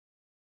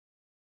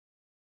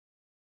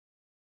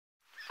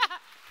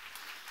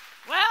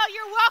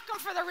you're welcome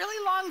for the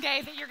really long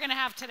day that you're going to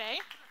have today.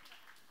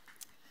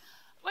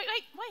 Wait,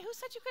 who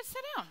said you could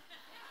sit down?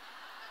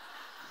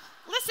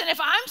 Listen, if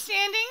I'm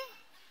standing,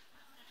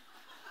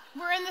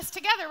 we're in this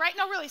together, right?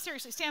 No, really,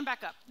 seriously, stand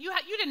back up. You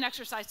didn't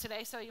exercise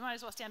today, so you might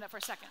as well stand up for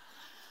a second.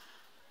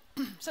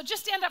 So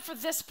just stand up for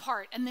this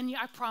part, and then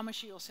I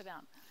promise you'll sit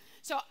down.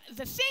 So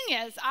the thing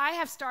is,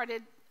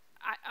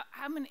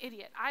 I'm an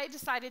idiot. I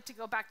decided to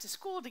go back to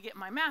school to get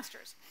my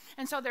master's.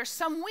 And so there's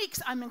some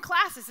weeks I'm in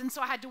classes, and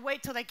so I had to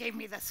wait till they gave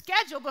me the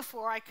schedule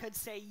before I could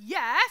say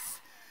yes.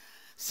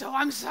 So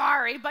I'm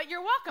sorry, but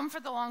you're welcome for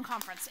the long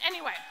conference.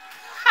 Anyway.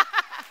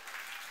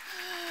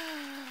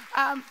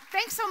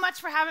 Thanks so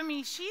much for having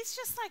me. She's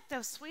just like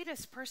the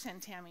sweetest person,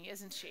 Tammy,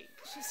 isn't she?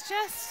 She's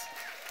just,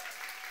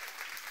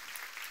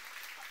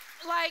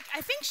 like,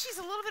 I think she's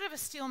a little bit of a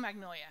steel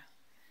magnolia.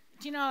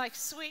 You know, like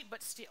sweet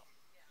but steel.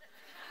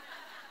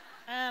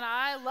 And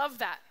I love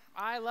that.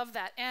 I love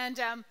that. And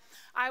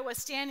I was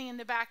standing in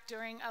the back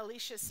during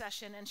Alicia's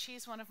session, and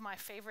she's one of my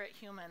favorite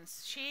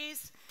humans.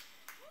 She's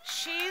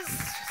just,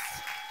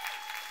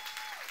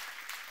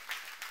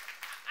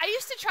 I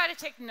used to try to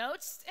take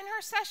notes in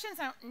her sessions.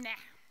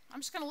 I'm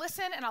just going to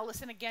listen, and I'll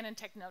listen again and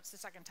take notes the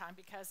second time,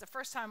 because the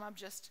first time I'm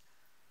just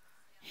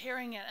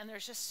hearing it, and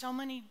there's just so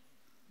many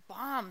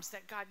bombs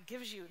that God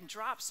gives you and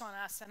drops on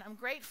us, and I'm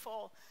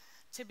grateful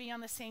to be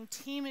on the same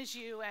team as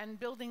you and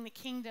building the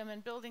kingdom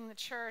and building the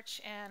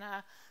church, and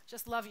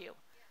just love you.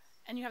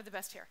 And you have the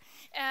best hair.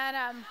 And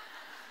I'm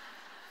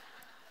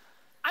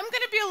going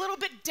to be a little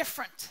bit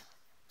different.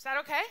 Is that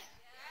okay?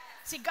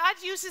 See, God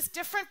uses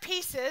different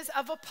pieces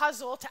of a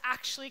puzzle to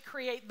actually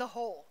create the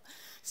whole.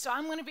 So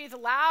I'm going to be the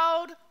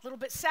loud, a little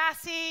bit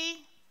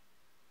sassy,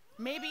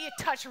 maybe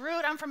a touch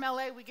rude. I'm from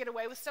LA. We get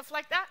away with stuff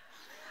like that.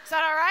 Is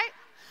that all right?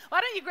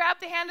 Why don't you grab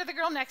the hand of the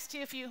girl next to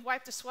you? If you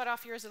wipe the sweat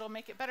off yours, it'll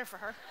make it better for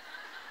her.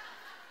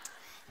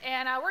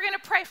 And we're going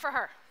to pray for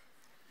her.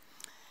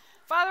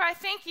 Father, I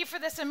thank you for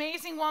this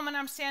amazing woman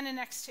I'm standing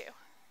next to.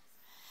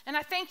 And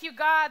I thank you,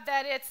 God,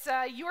 that it's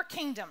your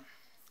kingdom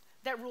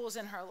that rules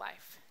in her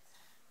life,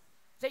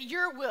 that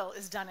your will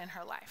is done in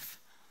her life.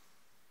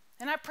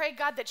 And I pray,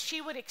 God, that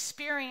she would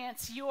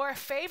experience your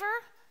favor,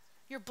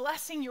 your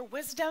blessing, your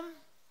wisdom.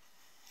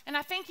 And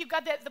I thank you,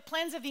 God, that the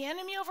plans of the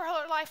enemy over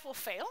her life will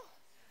fail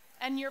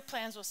and your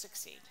plans will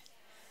succeed.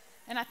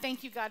 And I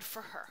thank you, God,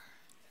 for her.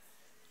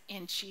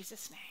 In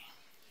Jesus' name.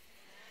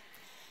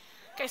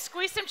 Okay,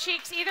 squeeze some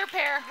cheeks, either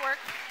pair, work.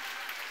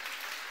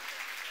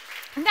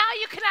 Now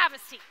you can have a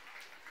seat.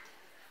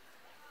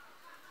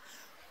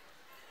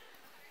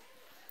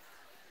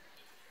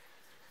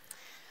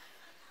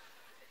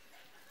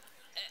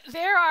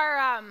 There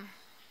are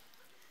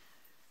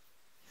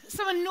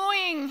some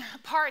annoying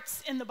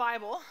parts in the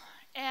Bible,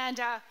 and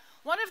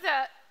one of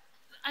the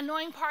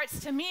annoying parts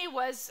to me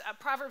was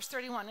Proverbs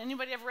 31.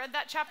 Anybody ever read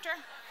that chapter?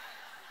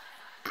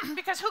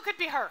 Because who could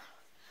be her,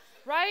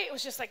 right? It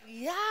was just like,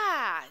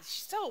 yeah,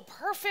 she's so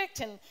perfect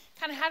and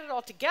kind of had it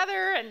all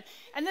together.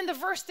 And then the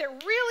verse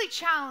that really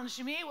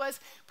challenged me was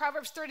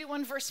Proverbs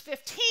 31, verse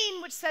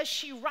 15, which says,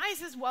 she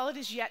rises while it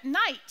is yet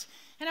night.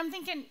 And I'm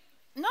thinking,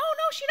 no,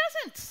 she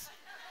doesn't.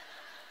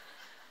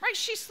 Right?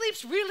 She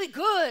sleeps really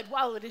good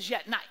while it is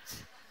yet night,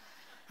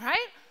 right?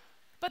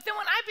 But then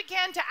when I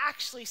began to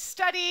actually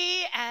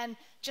study and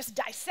just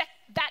dissect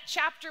that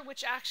chapter,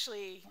 which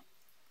actually,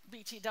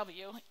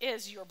 BTW,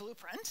 is your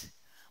blueprint,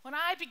 when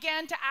I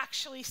began to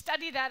actually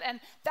study that, and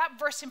that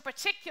verse in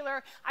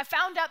particular, I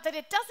found out that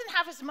it doesn't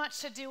have as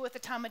much to do with the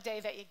time of day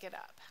that you get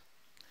up,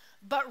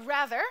 but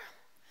rather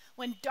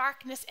when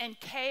darkness and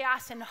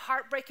chaos and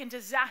heartbreak and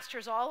disaster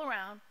is all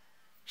around,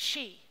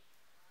 she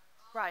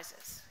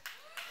rises.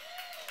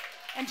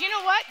 And you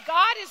know what?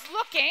 God is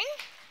looking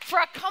for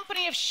a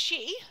company of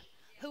she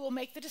who will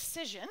make the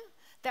decision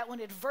that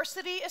when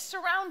adversity is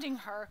surrounding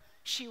her,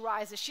 she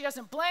rises. She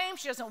doesn't blame,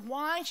 she doesn't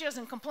whine, she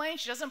doesn't complain,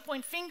 she doesn't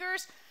point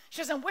fingers,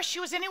 she doesn't wish she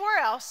was anywhere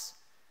else.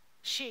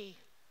 She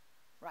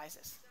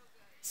rises.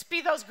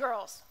 Be those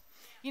girls.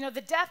 You know,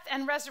 the death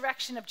and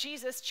resurrection of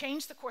Jesus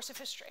changed the course of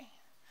history.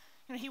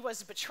 You know, he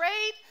was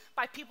betrayed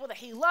by people that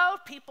he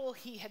loved, people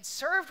he had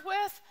served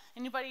with.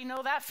 Anybody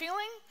know that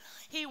feeling?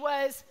 He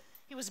was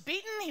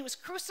beaten, he was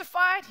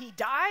crucified, he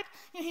died.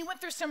 You know, he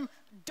went through some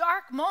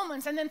dark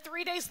moments, and then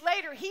 3 days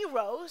later, he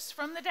rose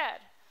from the dead.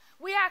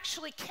 We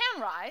actually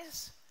can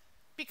rise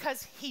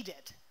because he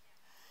did.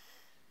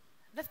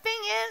 The thing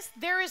is,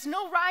 there is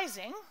no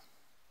rising,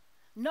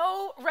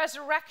 no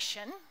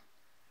resurrection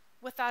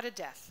without a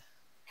death.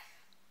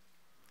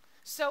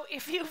 So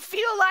if you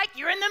feel like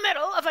you're in the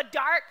middle of a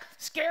dark,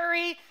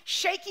 scary,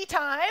 shaky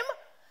time,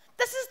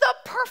 this is the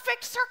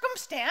perfect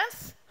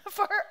circumstance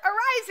for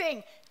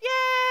arising.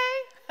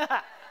 Yay!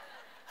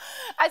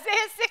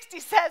 Isaiah 60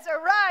 says,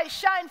 arise,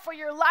 shine, for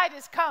your light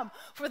is come,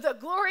 for the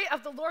glory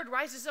of the Lord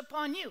rises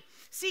upon you.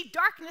 See,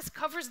 darkness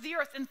covers the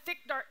earth, and thick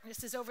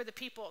darkness is over the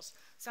peoples.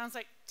 Sounds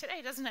like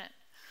today, doesn't it?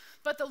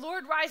 But the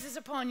Lord rises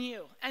upon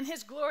you, and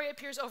his glory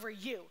appears over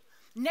you.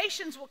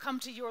 Nations will come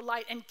to your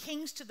light, and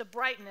kings to the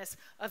brightness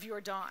of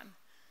your dawn.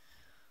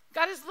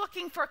 God is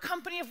looking for a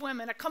company of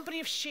women, a company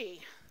of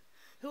she,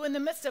 who in the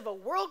midst of a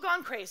world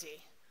gone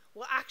crazy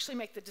will actually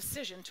make the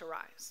decision to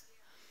rise.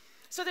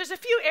 So there's a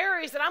few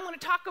areas that I'm going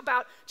to talk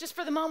about just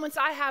for the moments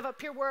I have up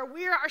here where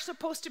we are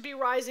supposed to be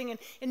rising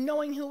and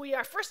knowing who we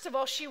are. First of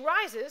all, she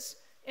rises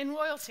in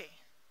royalty.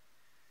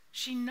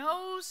 She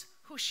knows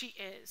who she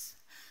is.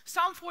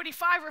 Psalm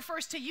 45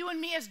 refers to you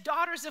and me as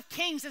daughters of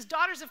kings, as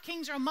daughters of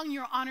kings are among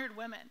your honored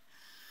women.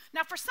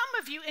 Now, for some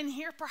of you in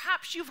here,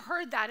 perhaps you've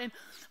heard that, and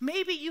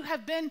maybe you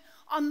have been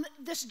on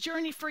this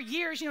journey for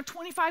years.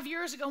 25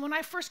 years ago when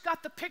I first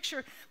got the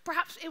picture,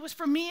 perhaps it was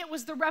for me, it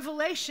was the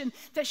revelation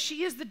that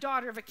she is the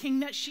daughter of a king,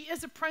 that she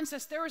is a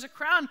princess. There is a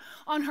crown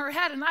on her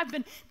head, and I've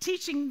been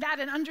teaching that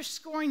and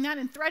underscoring that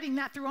and threading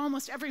that through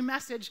almost every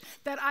message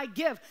that I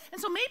give. And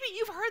so maybe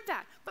you've heard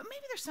that, but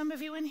maybe there's some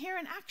of you in here,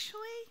 and actually,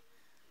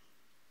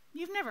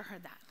 you've never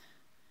heard that.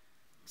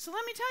 So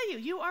let me tell you,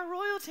 you are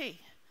royalty.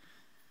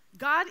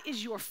 God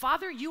is your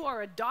father. You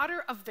are a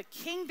daughter of the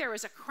king. There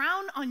is a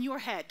crown on your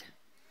head.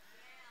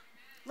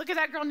 Look at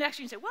that girl next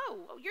to you and say,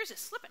 whoa, yours is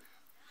slipping.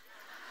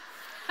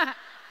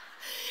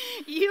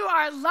 You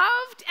are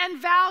loved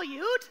and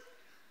valued.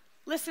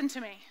 Listen to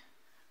me.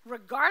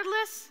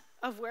 Regardless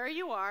of where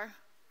you are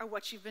or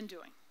what you've been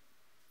doing,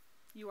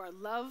 you are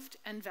loved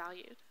and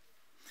valued.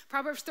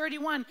 Proverbs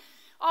 31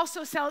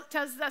 also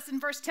tells us in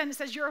verse 10, it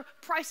says, your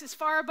price is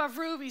far above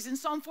rubies. And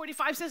Psalm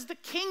 45 says, the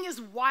king is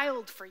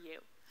wild for you.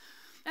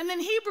 And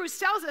then Hebrews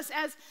tells us,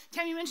 as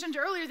Tammy mentioned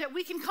earlier, that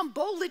we can come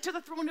boldly to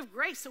the throne of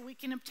grace so we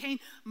can obtain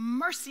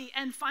mercy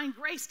and find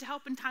grace to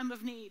help in time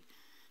of need.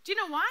 Do you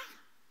know why?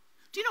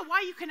 Do you know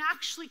why you can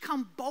actually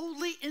come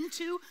boldly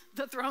into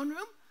the throne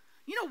room?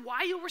 You know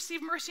why you'll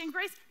receive mercy and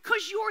grace?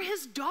 Because you're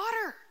his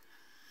daughter.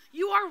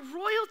 You are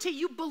royalty.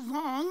 You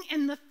belong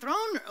in the throne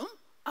room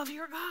of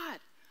your God.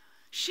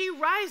 She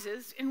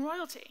rises in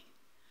royalty.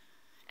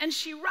 And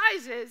she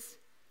rises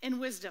in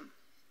wisdom.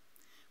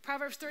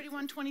 Proverbs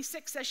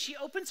 31:26 says, she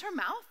opens her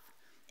mouth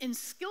in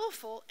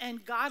skillful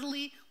and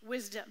godly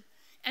wisdom,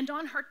 and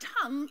on her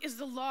tongue is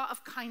the law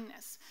of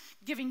kindness,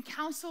 giving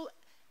counsel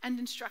and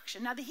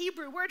instruction. Now, the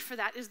Hebrew word for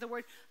that is the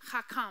word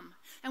chakam,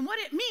 and what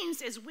it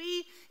means is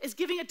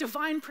giving a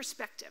divine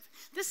perspective.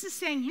 This is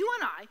saying you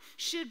and I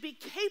should be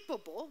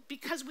capable,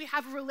 because we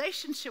have a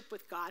relationship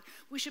with God,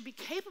 we should be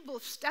capable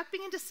of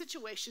stepping into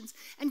situations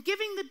and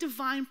giving the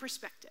divine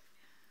perspective.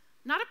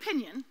 Not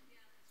opinion,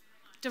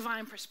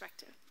 divine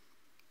perspective.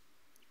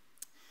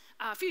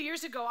 A few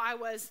years ago, I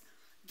was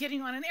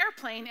getting on an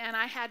airplane, and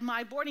I had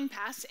my boarding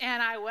pass,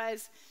 and I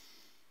was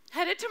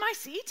headed to my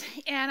seat,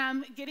 and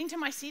I'm getting to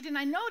my seat, and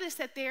I noticed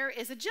that there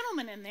is a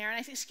gentleman in there, and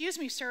I said, excuse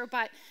me, sir,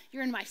 but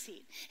you're in my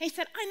seat. And he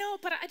said, I know,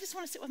 but I just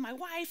want to sit with my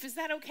wife. Is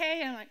that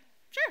okay? And I'm like,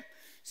 sure.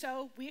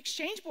 So we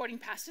exchanged boarding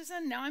passes,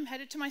 and now I'm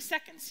headed to my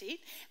second seat,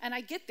 and I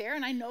get there,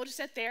 and I notice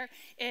that there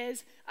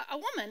is a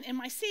woman in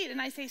my seat,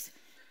 and I say,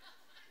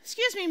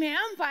 excuse me,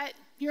 ma'am, but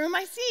you're in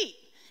my seat.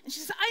 And she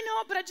says, I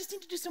know, but I just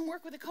need to do some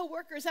work with a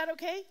coworker. Is that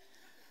okay?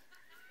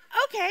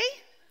 Okay.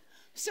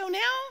 So now,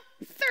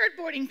 third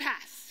boarding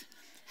pass.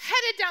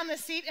 Headed down the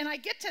seat, and I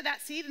get to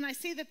that seat, and I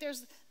see that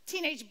there's a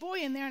teenage boy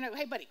in there, and I go,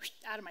 hey, buddy,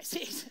 out of my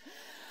seat.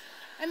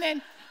 And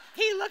then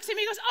he looks at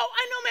me and goes, oh,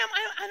 I know, ma'am,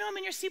 I know I'm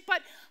in your seat,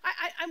 but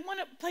I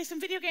want to play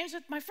some video games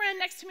with my friend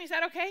next to me. Is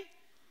that okay?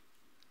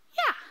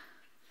 Yeah.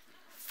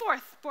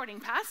 Fourth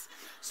boarding pass.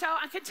 So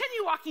I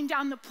continue walking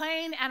down the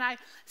plane, and I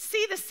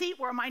see the seat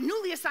where my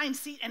newly assigned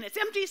seat, and it's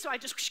empty, so I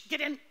just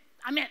get in.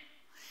 I'm in.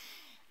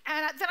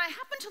 And then I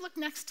happen to look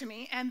next to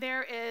me, and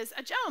there is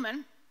a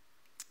gentleman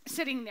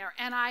sitting there,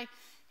 and I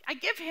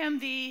give him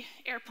the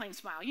airplane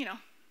smile, you know.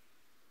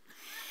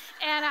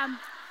 And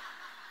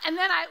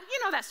then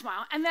that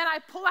smile, and then I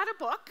pull out a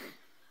book,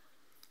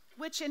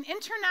 which in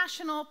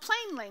international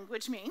plane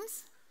language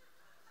means,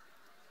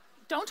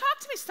 don't talk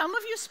to me. Some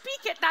of you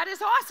speak it. That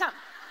is awesome.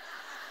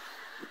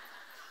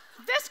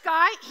 This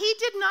guy, he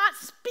did not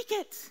speak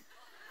it.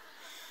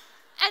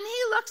 And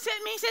he looks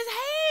at me and says,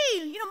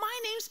 hey, my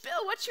name's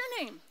Bill. What's your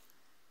name?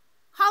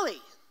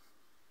 Holly.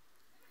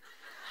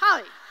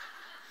 Holly.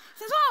 He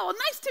says, oh, well,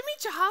 nice to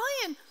meet you,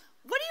 Holly. And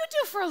what do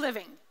you do for a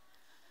living?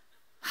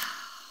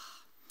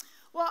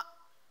 Well,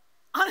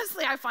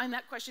 honestly, I find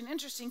that question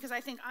interesting because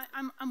I think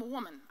I'm a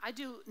woman. I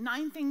do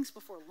 9 things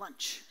before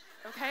lunch,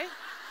 okay?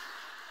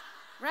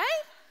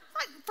 Right?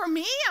 Like for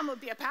me, I'm going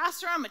to be a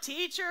pastor, I'm a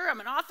teacher, I'm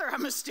an author,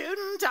 I'm a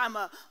student, I'm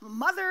a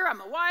mother,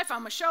 I'm a wife,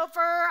 I'm a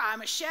chauffeur,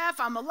 I'm a chef,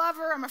 I'm a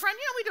lover, I'm a friend.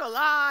 We do a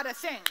lot of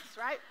things,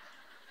 right?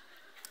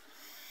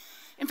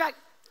 In fact,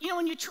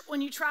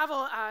 when you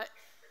travel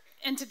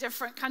into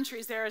different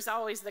countries, there is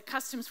always the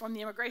customs form,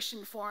 the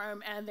immigration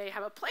form, and they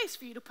have a place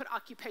for you to put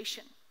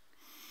occupation.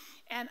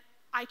 And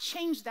I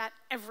change that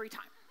every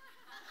time,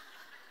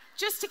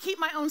 just to keep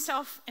my own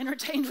self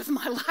entertained with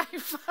my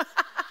life.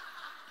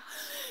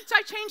 So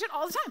I change it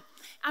all the time.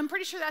 I'm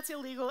pretty sure that's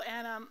illegal,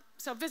 and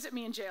so visit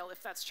me in jail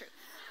if that's true.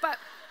 But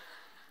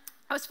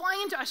I was flying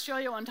into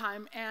Australia one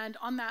time, and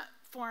on that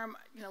form,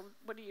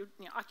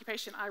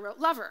 occupation, I wrote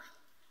lover.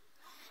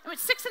 And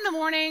it's 6 a.m,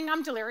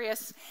 I'm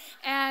delirious,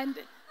 and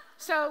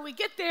so we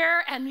get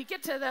there, and we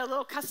get to the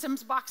little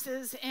customs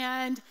boxes,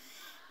 and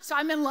So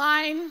I'm in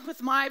line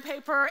with my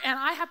paper, and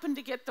I happen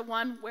to get the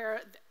one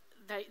where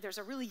there's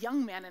a really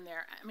young man in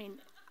there. I mean,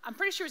 I'm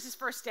pretty sure it was his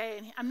first day,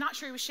 and I'm not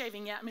sure he was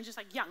shaving yet. I mean, just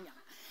like young.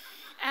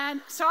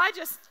 And so I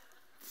just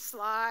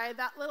slide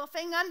that little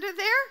thing under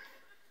there.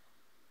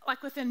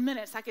 Like within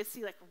minutes, I could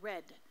see like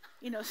red,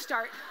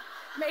 start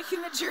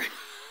making the journey.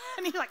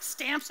 And he like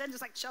stamps it and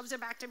just like shoves it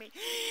back to me.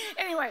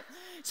 Anyway,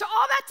 so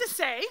all that to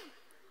say,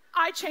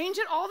 I change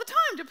it all the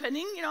time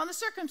depending, on the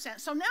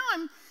circumstance. So now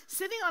I'm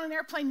sitting on an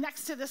airplane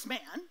next to this man,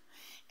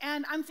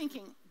 and I'm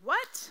thinking,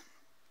 what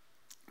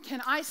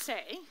can I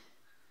say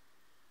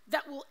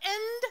that will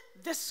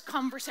end this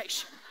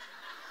conversation?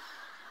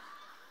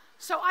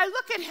 So I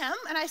look at him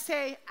and I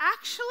say,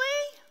 actually,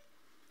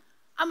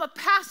 I'm a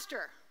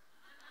pastor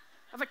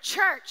of a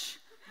church.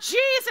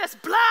 Jesus,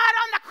 blood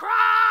on the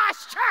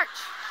cross, church.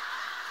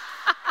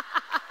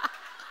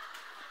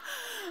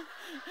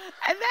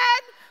 And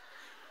then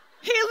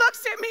he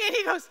looks at me and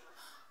he goes,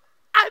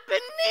 I've been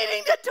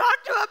needing to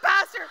talk to a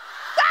pastor.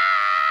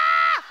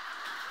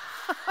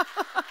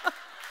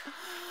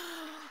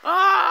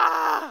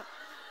 Ah!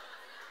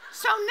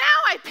 So now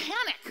I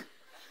panic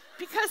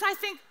because I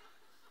think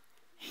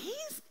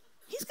he's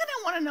going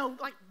to want to know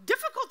like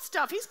difficult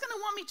stuff. He's going to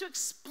want me to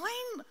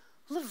explain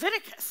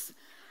Leviticus,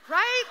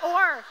 right?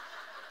 Or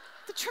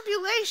the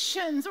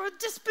tribulations or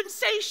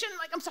dispensation.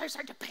 Like, I'm sorry, I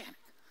started to panic.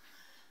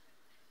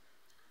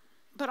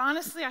 But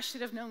honestly, I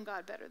should have known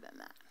God better than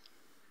that.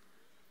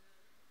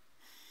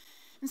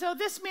 And so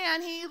this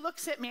man, he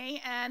looks at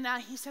me and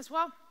he says,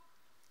 well,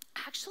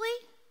 actually,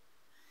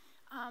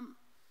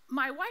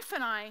 my wife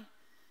and I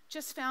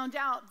just found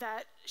out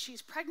that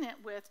she's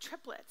pregnant with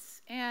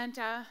triplets, and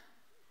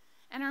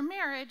our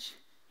marriage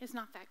is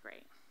not that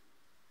great.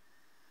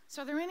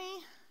 So are there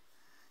any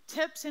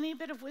tips, any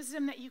bit of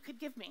wisdom that you could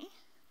give me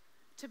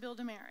to build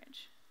a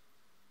marriage?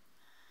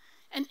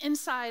 And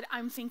inside,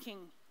 I'm thinking,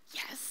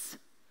 yes,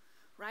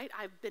 right?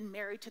 I've been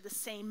married to the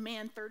same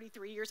man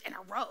 33 years in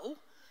a row,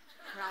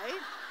 right?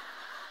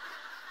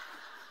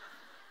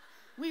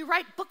 We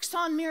write books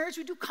on marriage.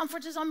 We do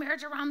conferences on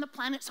marriage around the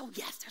planet. So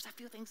yes, there's a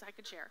few things I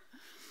could share.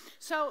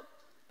 So,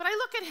 but I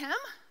look at him,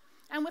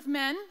 and with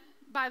men,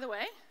 by the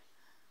way,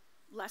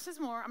 less is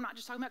more. I'm not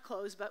just talking about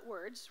clothes, but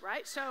words,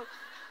 right? So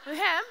with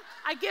him,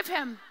 I give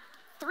him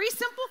 3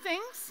 simple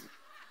things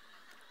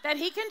that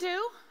he can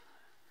do.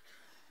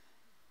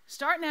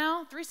 Start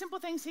now, 3 simple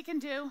things he can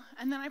do,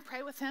 and then I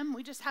pray with him.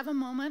 We just have a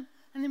moment,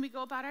 and then we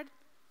go about it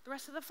the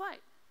rest of the flight.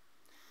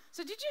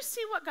 So did you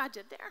see what God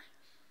did there?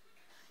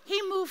 He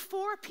moved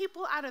 4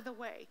 people out of the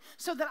way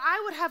so that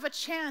I would have a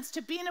chance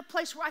to be in a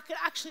place where I could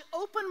actually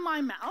open my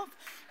mouth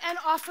and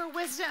offer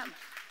wisdom.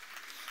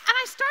 And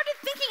I started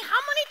thinking, how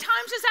many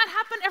times does that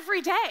happen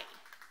every day?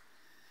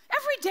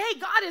 Every day,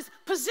 God is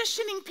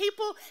positioning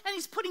people, and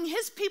he's putting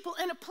his people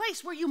in a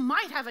place where you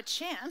might have a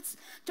chance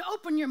to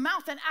open your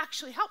mouth and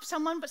actually help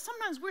someone, but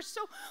sometimes we're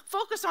so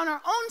focused on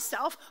our own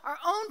self, our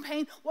own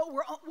pain, what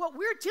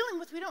we're dealing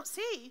with, we don't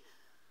see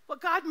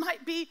what God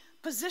might be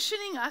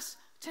positioning us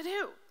to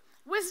do.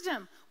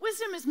 Wisdom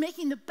is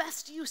making the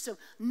best use of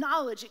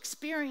knowledge,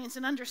 experience,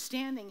 and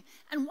understanding.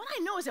 And what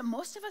I know is that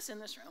most of us in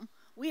this room,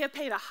 we have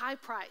paid a high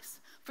price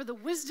for the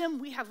wisdom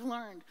we have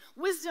learned.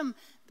 Wisdom,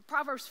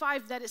 Proverbs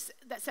 5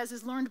 that says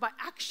is learned by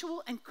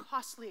actual and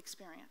costly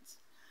experience.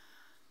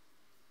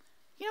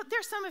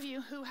 There's some of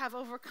you who have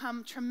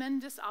overcome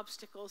tremendous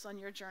obstacles on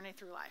your journey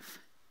through life.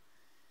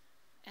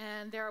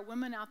 And there are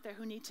women out there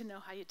who need to know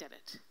how you did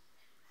it.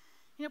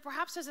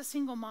 Perhaps as a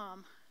single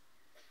mom,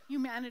 you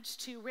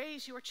managed to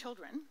raise your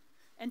children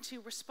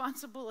into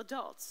responsible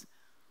adults.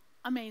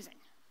 Amazing.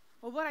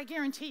 Well, what I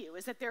guarantee you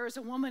is that there is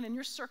a woman in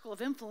your circle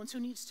of influence who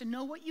needs to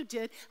know what you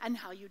did and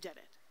how you did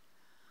it.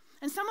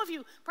 And some of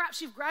you,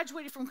 perhaps you've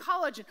graduated from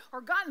college or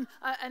gotten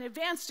an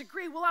advanced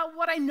degree. Well,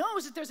 what I know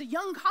is that there's a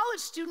young college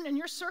student in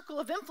your circle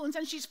of influence,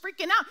 and she's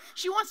freaking out.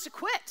 She wants to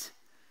quit.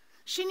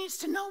 She needs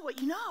to know what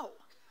you know.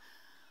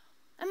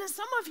 And then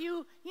some of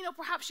you,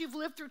 perhaps you've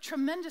lived through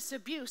tremendous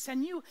abuse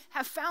and you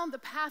have found the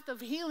path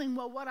of healing.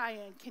 Well, what I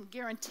can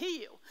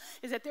guarantee you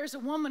is that there's a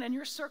woman in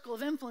your circle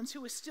of influence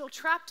who is still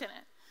trapped in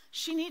it.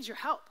 She needs your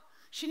help.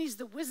 She needs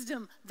the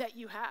wisdom that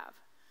you have.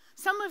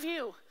 Some of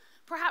you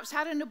perhaps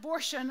had an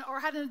abortion or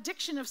had an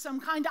addiction of some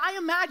kind. I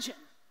imagine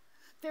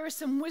there is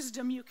some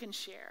wisdom you can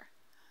share.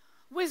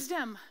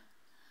 Wisdom,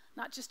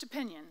 not just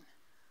opinion.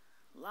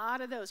 A lot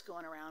of those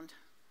going around.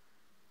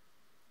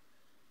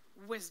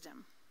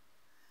 Wisdom.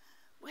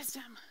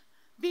 Wisdom.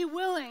 Be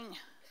willing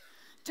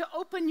to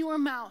open your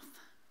mouth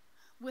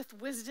with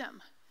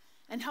wisdom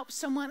and help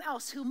someone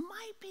else who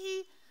might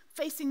be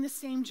facing the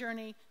same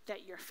journey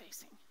that you're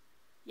facing.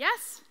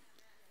 Yes?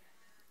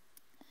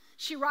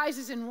 She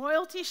rises in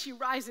royalty, she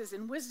rises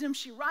in wisdom,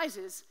 she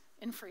rises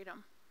in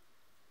freedom.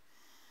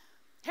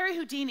 Harry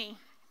Houdini,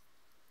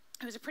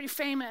 who was a pretty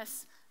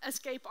famous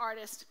escape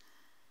artist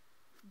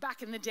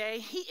back in the day,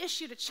 he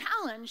issued a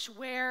challenge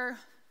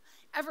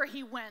wherever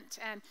he went,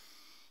 and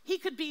he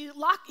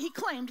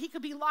claimed he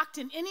could be locked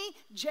in any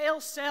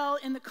jail cell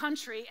in the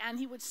country and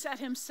he would set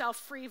himself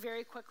free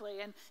very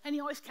quickly. And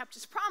he always kept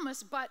his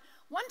promise, but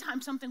one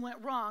time something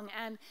went wrong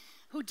and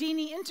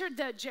Houdini entered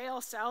the jail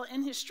cell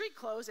in his street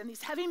clothes and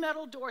these heavy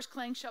metal doors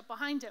clanged shut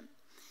behind him.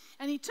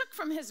 And he took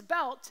from his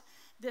belt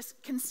this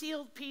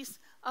concealed piece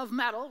of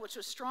metal, which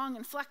was strong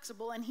and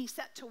flexible, and he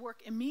set to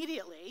work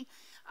immediately.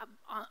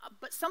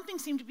 But something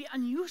seemed to be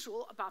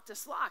unusual about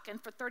this lock,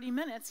 and for 30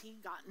 minutes he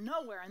got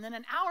nowhere. And then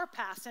an hour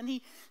passed, and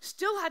he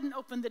still hadn't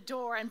opened the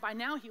door, and by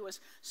now he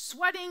was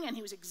sweating, and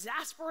he was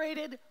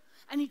exasperated,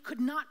 and he could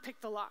not pick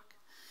the lock.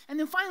 And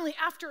then finally,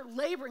 after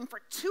laboring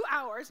for 2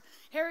 hours,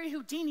 Harry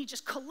Houdini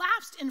just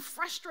collapsed in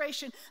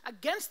frustration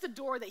against the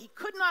door that he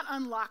could not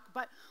unlock,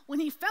 but when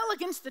he fell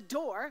against the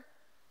door,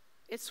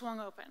 it swung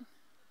open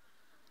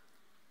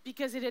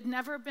because it had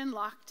never been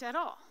locked at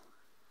all.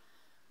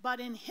 But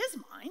in his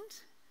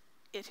mind,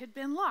 it had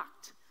been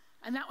locked.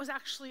 And that was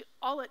actually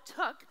all it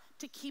took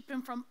to keep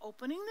him from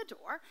opening the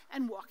door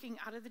and walking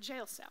out of the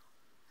jail cell.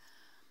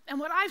 And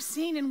what I've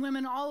seen in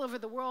women all over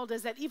the world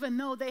is that even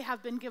though they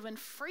have been given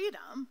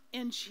freedom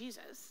in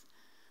Jesus,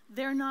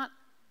 they're not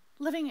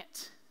living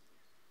it.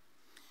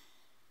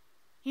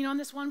 You know, on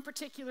this one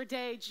particular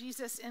day,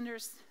 Jesus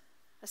enters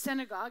a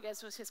synagogue,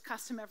 as was his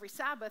custom every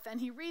Sabbath, and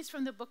he reads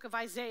from the book of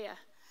Isaiah.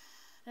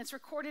 And it's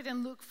recorded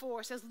in Luke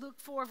 4. It says, Luke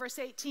 4, verse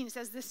 18, it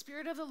says, "The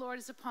Spirit of the Lord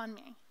is upon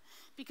me,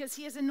 because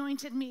he has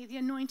anointed me, the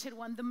anointed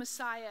one, the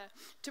Messiah,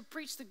 to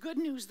preach the good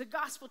news, the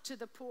gospel to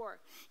the poor.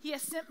 He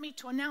has sent me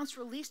to announce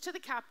release to the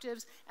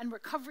captives and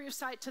recovery of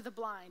sight to the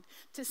blind,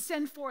 to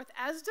send forth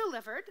as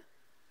delivered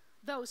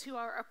those who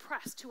are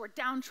oppressed, who are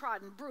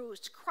downtrodden,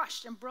 bruised,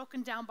 crushed, and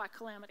broken down by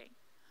calamity."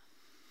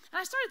 And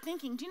I started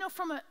thinking, do you know,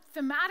 from a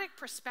thematic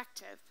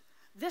perspective,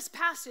 this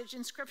passage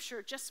in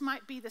Scripture just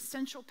might be the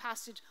central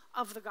passage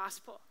of the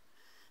gospel.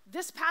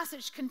 This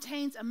passage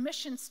contains a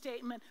mission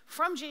statement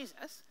from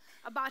Jesus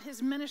about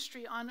his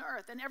ministry on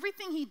earth. And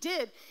everything he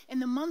did in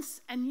the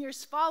months and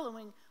years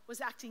following was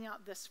acting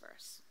out this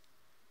verse.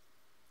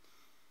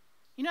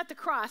 You know, at the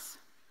cross,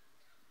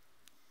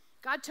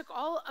 God took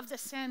all of the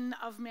sin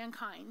of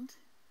mankind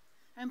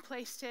and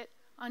placed it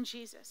on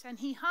Jesus. And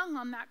he hung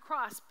on that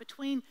cross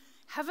between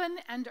heaven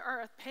and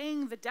earth,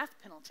 paying the death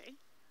penalty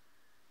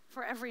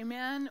for every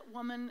man,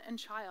 woman, and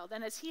child.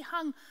 And as he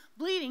hung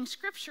bleeding,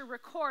 Scripture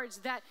records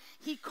that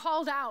he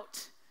called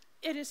out,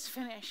 "It is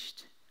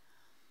finished."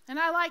 And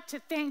I like to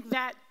think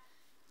that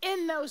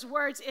in those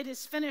words, "it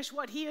is finished,"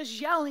 what he is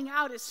yelling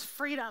out is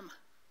freedom.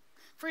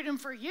 Freedom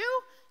for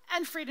you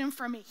and freedom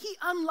for me. He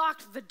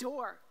unlocked the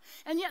door.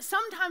 And yet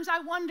sometimes I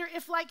wonder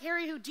if, like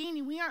Harry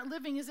Houdini, we aren't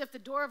living as if the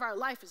door of our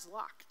life is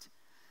locked.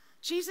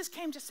 Jesus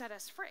came to set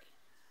us free.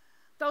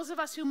 Those of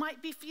us who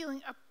might be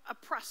feeling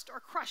oppressed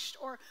or crushed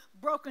or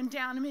broken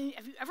down. I mean,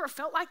 have you ever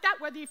felt like that?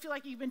 Whether you feel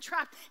like you've been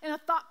trapped in a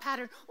thought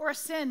pattern or a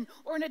sin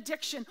or an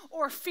addiction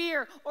or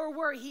fear or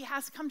worry, he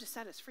has come to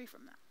set us free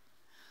from that.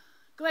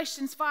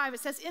 Galatians 5, it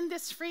says, "In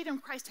this freedom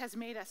Christ has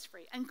made us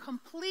free and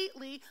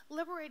completely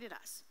liberated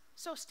us.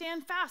 So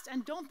stand fast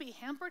and don't be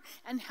hampered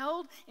and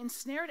held,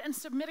 ensnared, and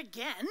submit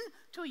again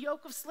to a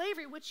yoke of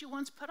slavery which you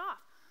once put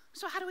off."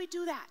 So how do we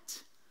do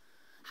that?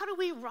 How do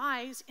we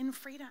rise in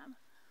freedom?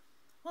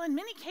 Well, in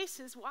many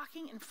cases,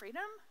 walking in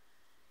freedom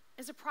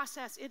is a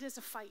process. It is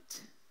a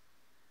fight.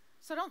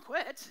 So don't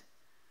quit.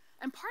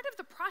 And part of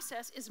the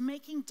process is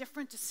making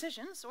different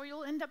decisions, or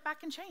you'll end up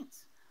back in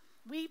chains.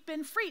 We've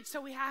been freed,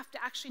 so we have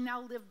to actually now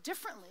live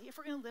differently if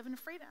we're going to live in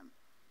freedom.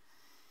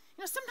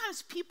 You know,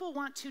 sometimes people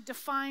want to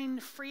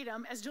define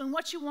freedom as doing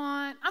what you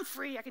want. I'm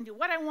free. I can do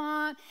what I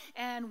want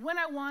and when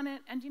I want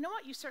it. And you know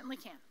what? You certainly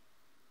can.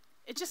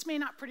 It just may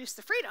not produce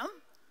the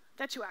freedom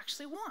that you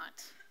actually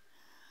want.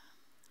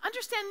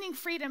 Understanding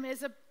freedom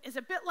is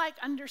a bit like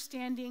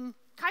understanding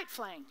kite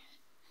flying.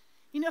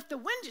 You know, if the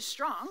wind is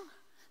strong,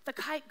 the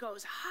kite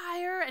goes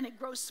higher and it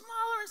grows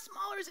smaller and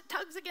smaller as it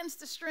tugs against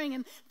the string.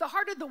 And the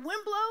harder the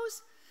wind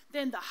blows,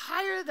 then the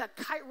higher the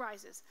kite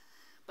rises.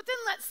 But then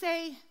let's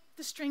say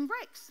the string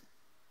breaks.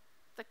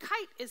 The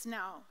kite is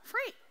now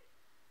free,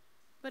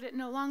 but it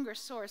no longer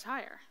soars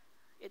higher.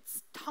 It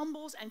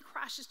tumbles and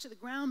crashes to the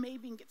ground,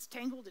 maybe and gets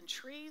tangled in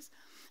trees.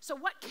 So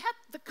what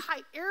kept the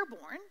kite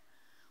airborne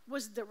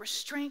was the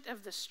restraint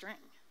of the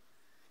string.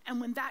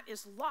 And when that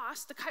is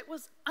lost, the kite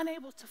was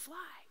unable to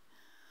fly.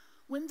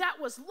 When that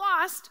was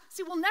lost,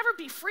 see, we'll never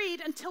be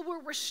freed until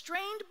we're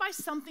restrained by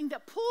something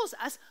that pulls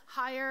us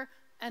higher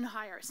and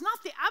higher. It's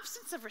not the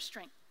absence of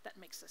restraint that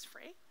makes us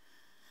free.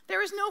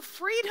 There is no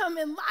freedom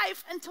in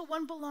life until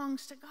one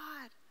belongs to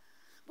God.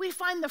 We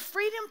find the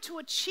freedom to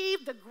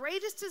achieve the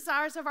greatest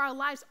desires of our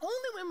lives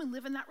only when we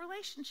live in that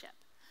relationship.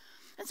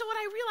 And so what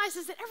I realize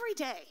is that every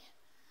day,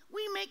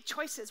 we make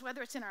choices,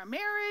 whether it's in our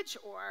marriage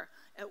or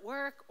at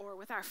work or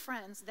with our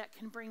friends, that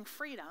can bring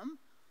freedom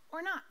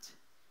or not.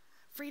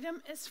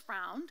 Freedom is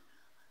found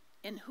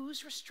in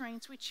whose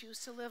restraints we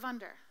choose to live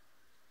under.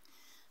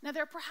 Now,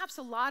 there are perhaps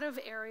a lot of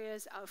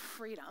areas of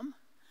freedom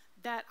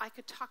that I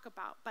could talk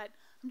about, but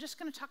I'm just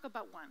going to talk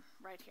about one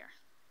right here.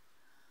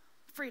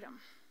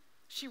 Freedom.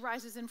 She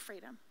rises in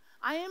freedom.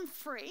 I am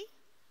free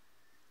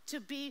to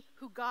be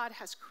who God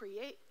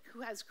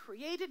who has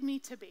created me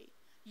to be.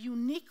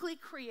 Uniquely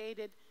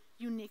created,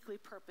 uniquely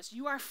purposed.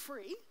 You are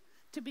free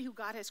to be who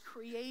God has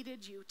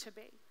created you to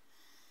be.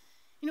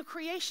 You know,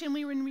 creation,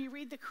 when we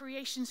read the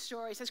creation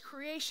story, it says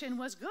creation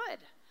was good.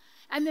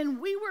 And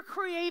then we were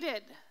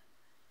created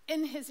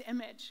in his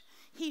image.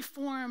 He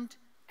formed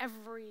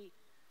every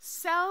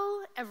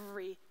cell,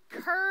 every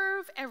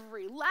curve,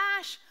 every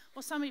lash.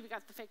 Well, some of you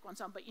got the fake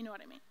ones on, but you know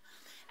what I mean.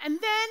 And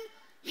then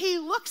he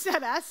looks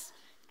at us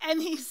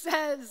and he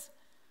says,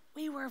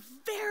 we were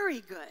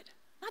very good.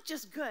 Not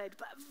just good,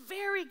 but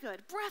very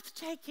good,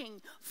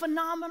 breathtaking,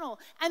 phenomenal.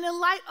 And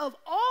in light of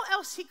all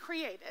else he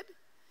created,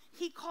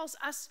 he calls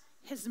us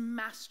his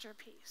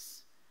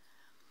masterpiece.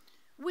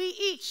 We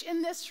each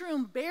in this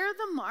room bear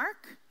the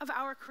mark of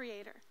our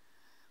Creator.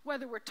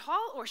 Whether we're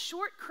tall or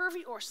short,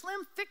 curvy or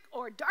slim, thick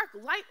or dark,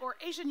 light or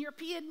Asian,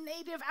 European,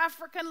 Native,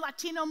 African,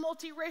 Latino,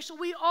 multiracial,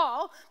 we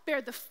all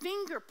bear the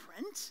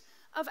fingerprint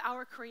of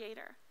our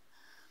Creator.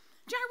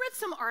 I read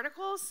some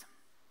articles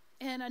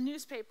in a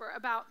newspaper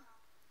about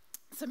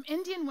some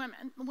Indian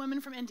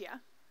women from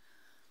India,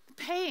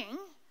 paying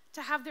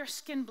to have their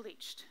skin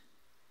bleached.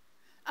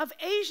 Of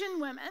Asian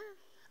women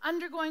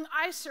undergoing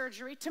eye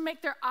surgery to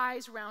make their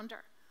eyes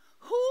rounder.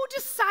 Who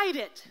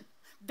decided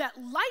that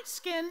light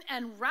skin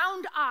and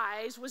round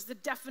eyes was the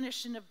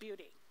definition of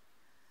beauty?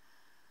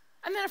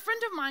 And then a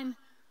friend of mine,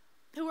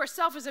 who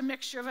herself is a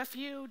mixture of a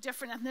few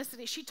different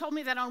ethnicities, she told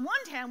me that on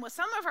one hand, with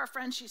some of her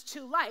friends, she's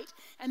too light,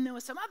 and then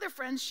with some other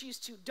friends, she's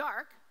too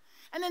dark.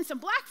 And then some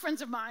black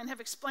friends of mine have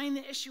explained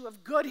the issue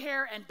of good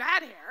hair and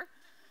bad hair.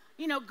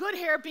 You know, good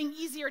hair being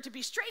easier to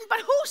be straightened, but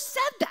who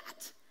said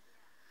that?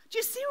 Do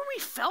you see where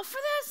we fell for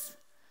this?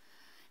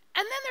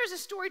 And then there's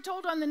a story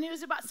told on the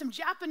news about some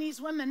Japanese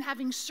women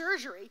having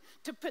surgery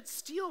to put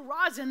steel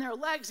rods in their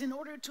legs in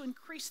order to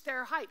increase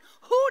their height.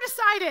 Who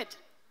decided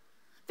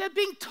that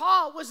being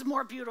tall was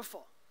more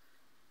beautiful?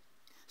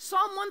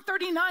 Psalm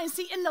 139,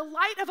 see, in the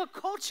light of a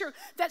culture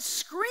that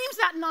screams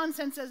that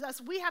nonsense as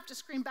us, we have to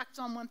scream back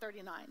Psalm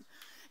 139.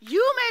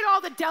 You made all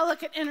the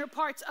delicate inner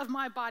parts of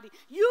my body.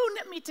 You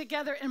knit me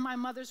together in my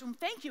mother's womb.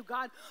 Thank you,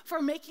 God,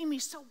 for making me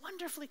so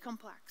wonderfully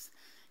complex.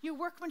 Your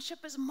workmanship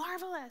is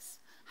marvelous.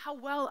 How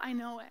well I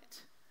know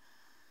it.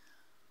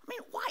 I mean,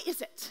 why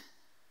is it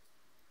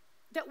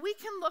that we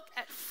can look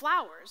at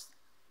flowers,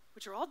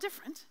 which are all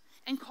different,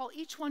 and call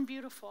each one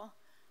beautiful,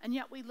 and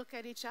yet we look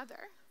at each other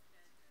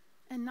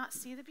and not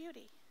see the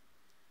beauty?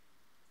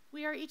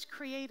 We are each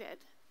created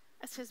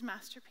as his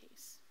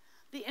masterpiece.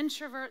 The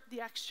introvert, the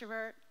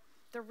extrovert,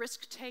 the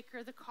risk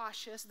taker, the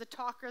cautious, the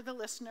talker, the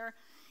listener,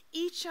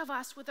 each of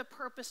us with a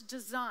purpose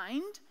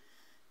designed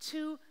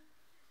to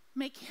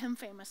make him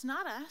famous,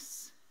 not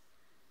us,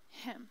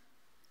 him.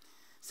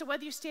 So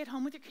whether you stay at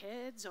home with your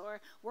kids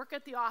or work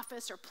at the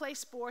office or play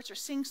sports or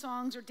sing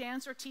songs or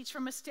dance or teach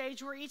from a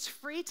stage, we're each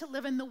free to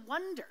live in the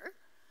wonder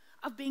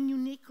of being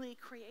uniquely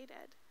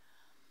created,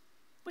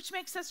 which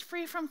makes us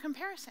free from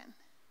comparison.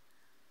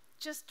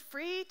 Just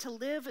free to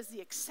live as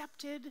the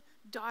accepted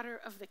daughter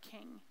of the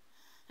King.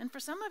 And for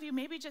some of you,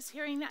 maybe just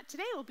hearing that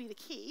today will be the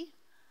key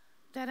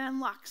that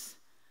unlocks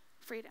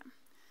freedom.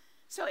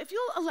 So if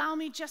you'll allow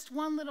me just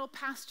one little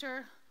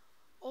pastor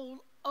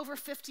over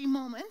 50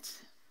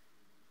 moment,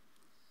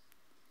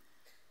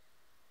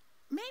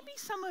 maybe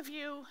some of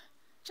you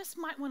just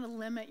might want to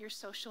limit your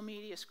social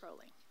media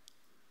scrolling,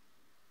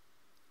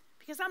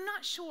 because I'm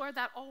not sure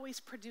that always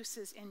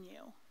produces in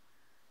you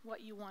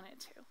what you want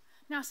it to.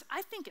 Now,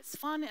 I think it's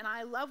fun, and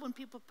I love when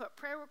people put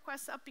prayer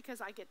requests up because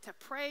I get to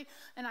pray,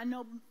 and I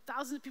know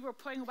thousands of people are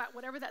praying about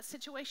whatever that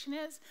situation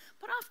is,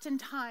 but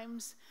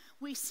oftentimes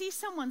we see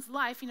someone's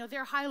life, you know,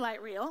 their highlight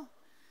reel,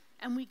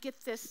 and we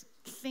get this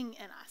thing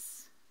in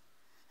us.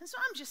 And so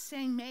I'm just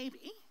saying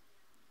maybe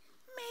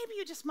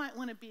you just might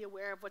want to be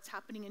aware of what's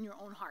happening in your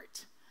own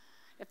heart,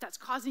 if that's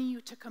causing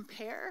you to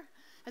compare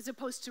as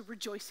opposed to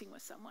rejoicing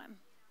with someone.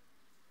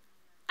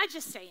 I'm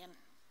just saying.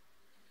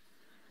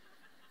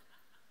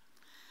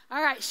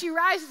 All right, she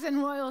rises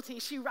in royalty,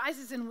 she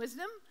rises in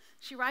wisdom,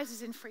 she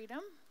rises in freedom,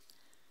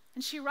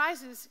 and she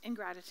rises in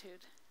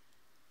gratitude.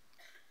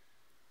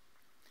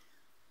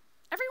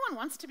 Everyone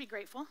wants to be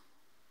grateful.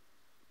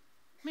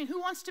 I mean, who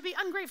wants to be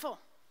ungrateful?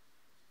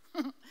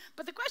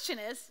 But the question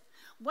is,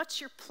 what's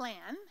your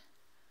plan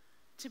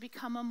to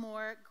become a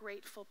more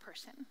grateful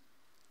person?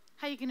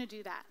 How are you going to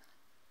do that?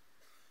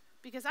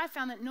 Because I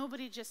found that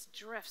nobody just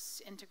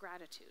drifts into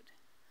gratitude.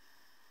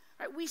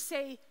 Right? We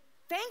say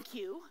thank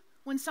you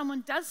when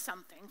someone does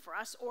something for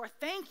us, or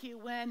thank you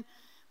when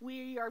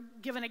we are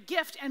given a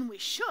gift, and we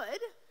should.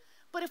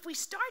 But if we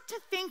start to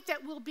think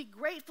that we'll be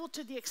grateful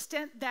to the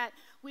extent that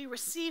we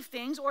receive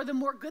things, or the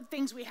more good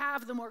things we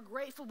have, the more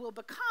grateful we'll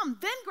become,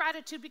 then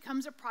gratitude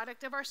becomes a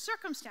product of our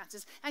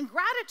circumstances. And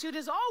gratitude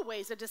is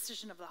always a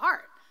decision of the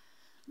heart,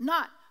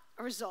 not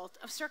a result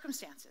of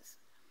circumstances.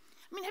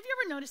 I mean, have you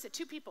ever noticed that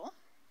two people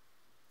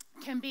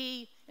can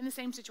be in the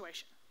same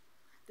situation?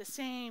 The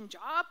same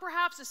job,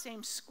 perhaps, the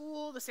same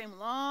school, the same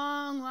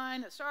long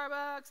line at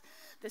Starbucks,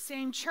 the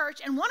same church,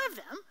 and one of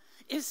them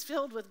is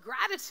filled with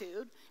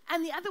gratitude,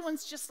 and the other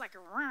one's just like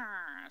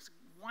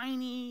a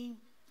whiny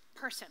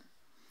person.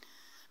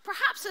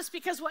 Perhaps it's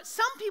because what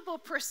some people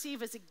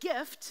perceive as a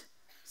gift,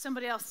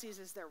 somebody else sees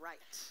as their right.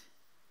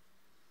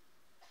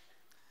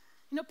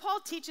 You know, Paul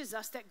teaches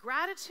us that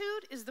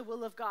gratitude is the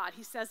will of God.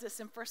 He says this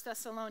in 1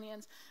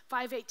 Thessalonians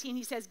 5:18.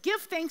 He says,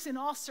 give thanks in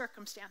all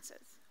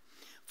circumstances,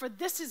 for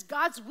this is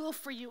God's will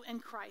for you in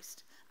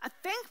Christ. A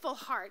thankful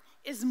heart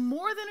is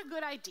more than a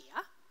good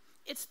idea.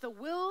 It's the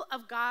will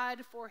of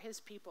God for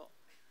his people.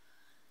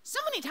 So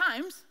many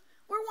times,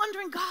 we're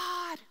wondering,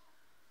 God,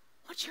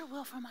 what's your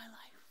will for my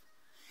life?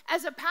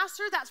 As a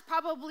pastor, that's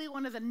probably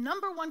one of the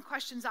number one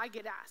questions I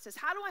get asked is,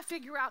 how do I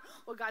figure out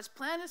what God's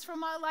plan is for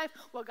my life,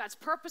 what God's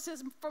purpose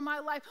is for my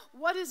life,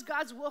 what is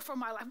God's will for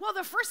my life? Well,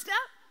 the first step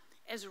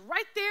is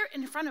right there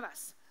in front of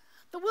us.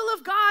 The will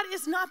of God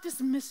is not this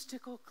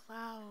mystical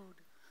cloud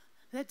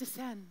that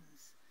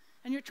descends,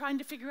 and you're trying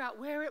to figure out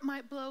where it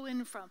might blow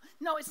in from.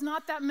 No, it's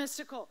not that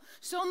mystical.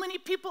 So many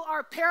people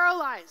are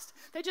paralyzed.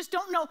 They just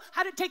don't know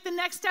how to take the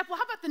next step. Well,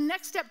 how about the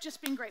next step,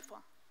 just being grateful?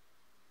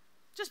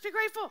 Just be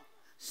grateful.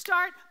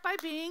 Start by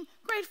being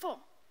grateful.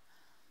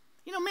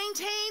 You know,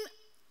 maintain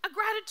a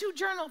gratitude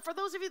journal. For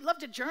those of you who love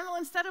to journal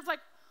instead of like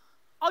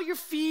all your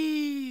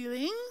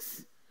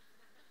feelings.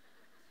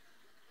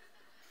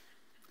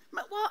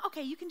 Well,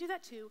 okay, you can do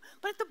that too.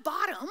 But at the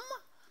bottom,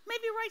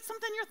 maybe write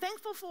something you're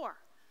thankful for,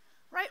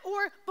 right?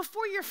 Or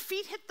before your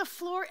feet hit the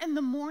floor in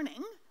the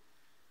morning,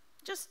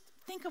 just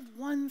think of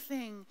one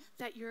thing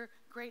that you're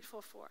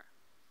grateful for.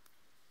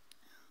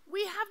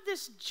 We have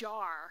this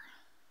jar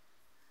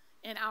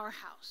in our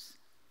house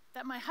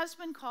that my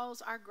husband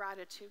calls our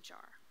gratitude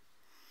jar.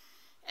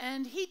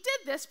 And he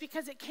did this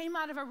because it came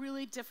out of a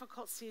really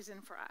difficult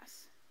season for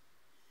us.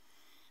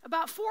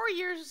 About 3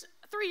 years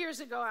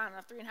ago, I don't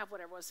know, 3.5,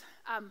 whatever it was,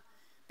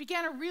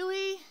 began a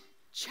really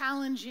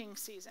challenging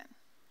season.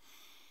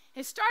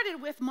 It started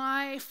with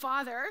my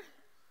father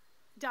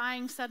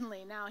dying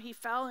suddenly. Now, he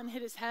fell and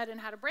hit his head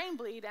and had a brain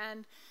bleed,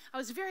 and I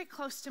was very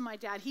close to my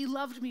dad. He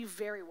loved me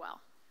very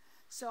well.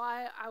 So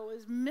I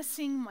was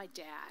missing my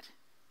dad.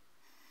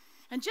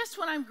 And just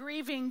when I'm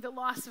grieving the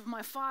loss of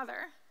my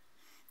father,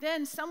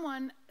 then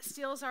someone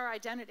steals our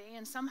identity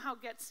and somehow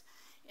gets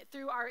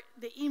through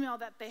the email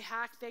that they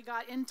hacked, they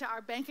got into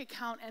our bank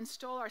account and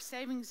stole our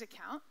savings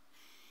account.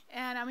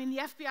 And I mean, the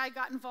FBI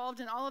got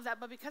involved in all of that,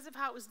 but because of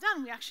how it was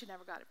done, we actually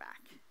never got it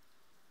back.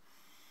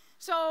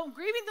 So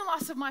grieving the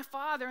loss of my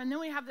father, and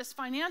then we have this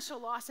financial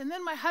loss, and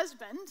then my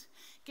husband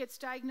gets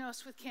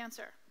diagnosed with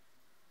cancer.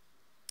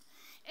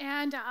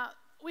 And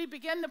we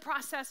began the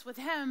process with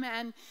him,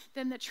 and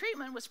then the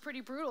treatment was pretty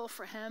brutal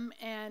for him,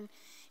 and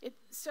it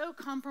so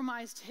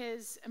compromised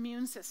his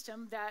immune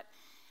system that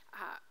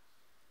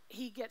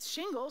he gets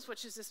shingles,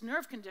 which is this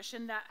nerve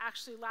condition that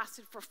actually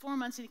lasted for 4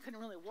 months, and he couldn't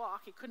really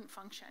walk, he couldn't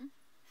function.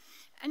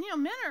 And you know,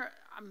 men are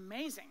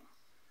amazing.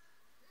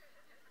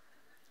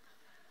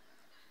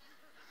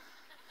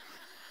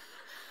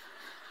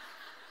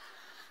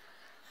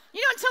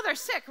 You know, until they're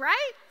sick,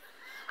 right?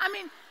 I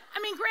mean,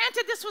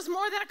 granted, this was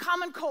more than a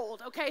common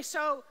cold, okay?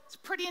 So it's a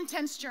pretty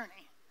intense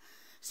journey.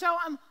 So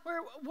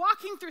we're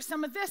walking through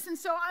some of this, and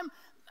so I'm,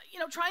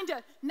 trying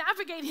to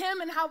navigate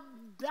him and how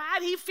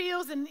bad he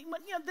feels, and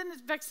then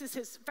it vexes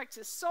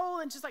his soul,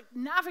 and just like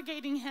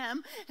navigating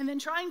him, and then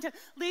trying to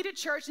lead a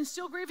church, and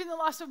still grieving the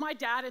loss of my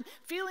dad, and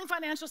feeling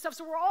financial stuff.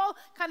 So we're all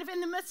kind of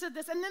in the midst of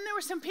this, and then there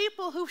were some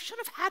people who should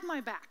have had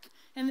my back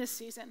in this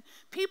season.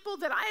 People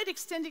that I had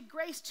extended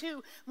grace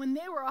to when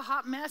they were a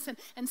hot mess,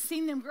 and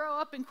seen them grow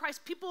up in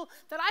Christ. People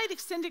that I had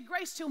extended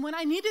grace to, and when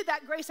I needed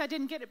that grace, I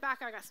didn't get it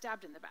back. I got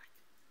stabbed in the back.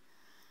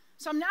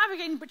 So I'm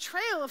navigating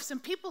betrayal of some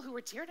people who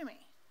were dear to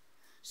me.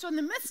 So in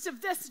the midst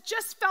of this, it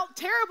just felt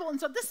terrible. And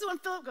so this is when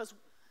Philip goes,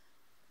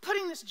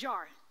 putting this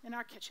jar in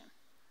our kitchen.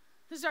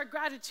 This is our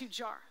gratitude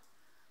jar.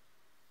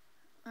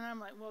 And I'm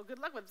like, well, good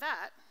luck with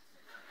that.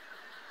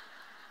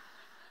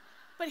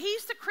 But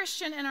he's the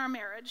Christian in our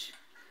marriage.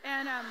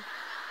 And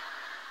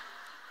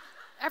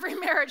every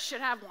marriage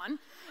should have one.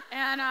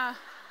 And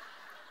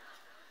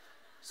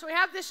so we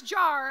have this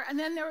jar. And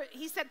then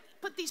he said,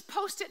 put these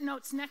Post-it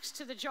notes next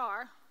to the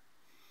jar.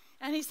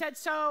 And he said,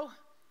 so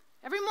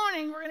every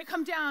morning we're going to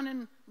come down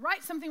and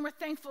write something we're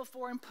thankful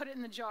for and put it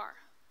in the jar.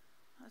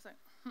 I was like,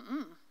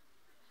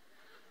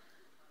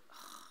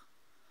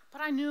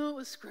 But I knew it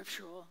was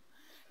scriptural.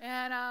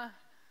 And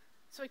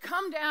so I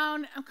come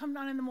down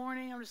in the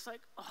morning, I'm just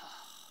like,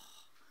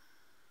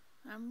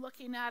 I'm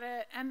looking at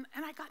it, and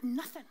I got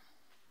nothing.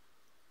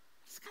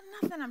 I just got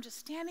nothing. I'm just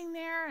standing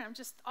there, and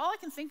all I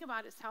can think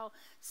about is how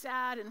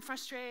sad and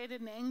frustrated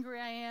and angry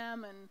I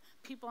am, and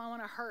people I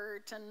want to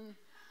hurt, and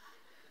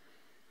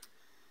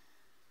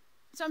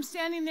so I'm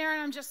standing there,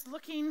 and I'm just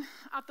looking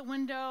out the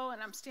window,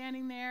 and I'm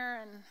standing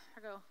there, and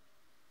I go,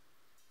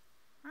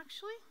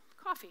 actually,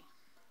 coffee.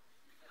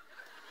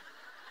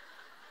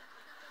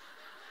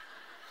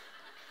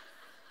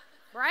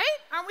 Right?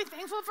 Aren't we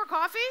thankful for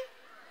coffee?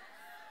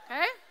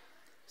 Okay.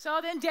 So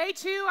then day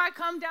 2, I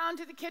come down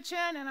to the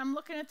kitchen, and I'm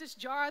looking at this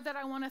jar that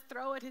I want to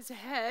throw at his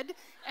head,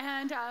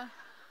 and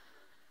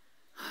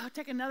I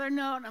take another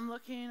note, and I'm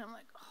looking, I'm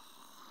like,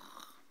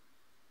 oh,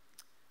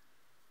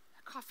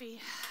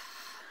 coffee.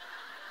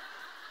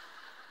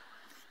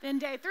 Then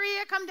day 3,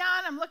 I come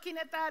down, I'm looking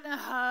at that,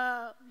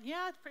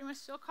 yeah, it's pretty much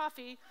still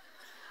coffee.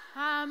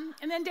 And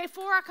then day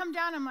 4, I come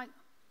down, I'm like,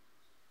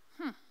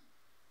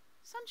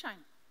 sunshine,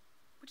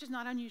 which is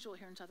not unusual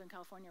here in Southern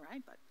California,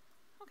 right? But,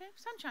 okay,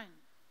 sunshine.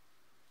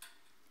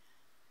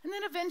 And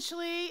then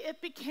eventually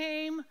it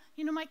became,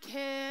 my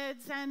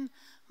kids and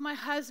my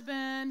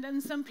husband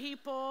and some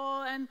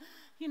people and,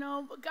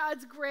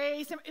 God's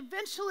grace. And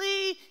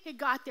eventually it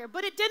got there,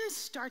 but it didn't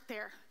start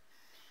there.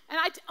 And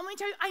I'm going to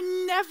tell you,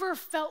 I never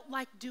felt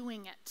like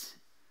doing it.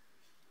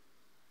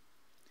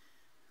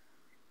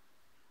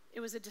 It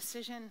was a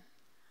decision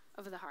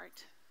of the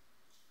heart.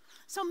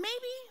 So maybe,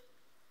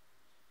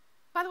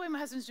 by the way, my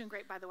husband's doing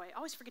great, by the way. I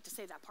always forget to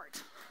say that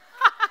part.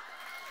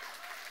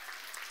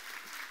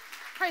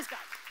 Praise God.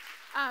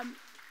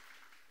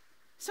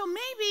 So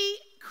maybe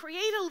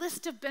create a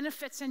list of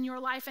benefits in your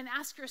life and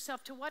ask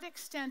yourself, to what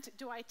extent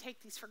do I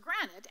take these for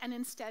granted, and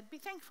instead be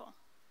thankful?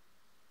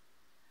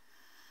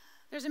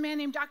 There's a man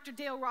named Dr.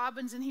 Dale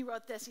Robbins, and he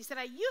wrote this. He said,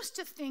 I used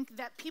to think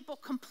that people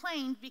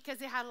complained because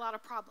they had a lot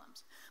of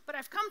problems, but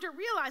I've come to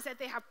realize that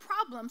they have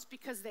problems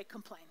because they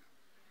complain.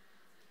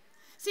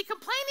 See,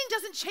 complaining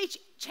doesn't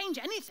change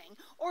anything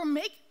or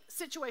make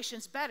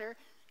situations better.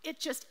 It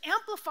just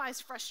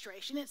amplifies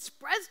frustration. It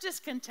spreads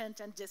discontent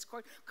and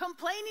discord.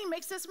 Complaining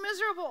makes us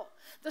miserable.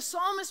 The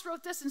psalmist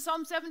wrote this in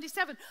Psalm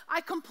 77.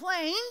 I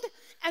complained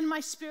and my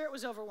spirit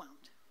was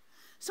overwhelmed.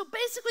 So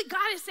basically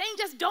God is saying,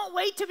 just don't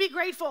wait to be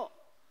grateful.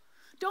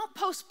 Don't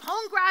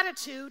postpone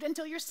gratitude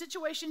until your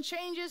situation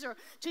changes or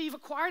until you've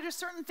acquired a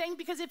certain thing,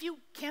 because if you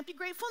can't be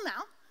grateful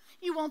now,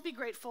 you won't be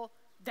grateful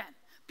then.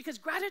 Because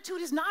gratitude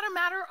is not a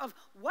matter of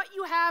what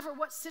you have or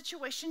what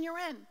situation you're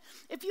in.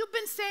 If you've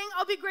been saying,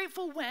 I'll be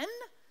grateful when,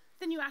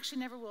 then you actually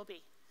never will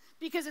be.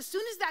 Because as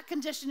soon as that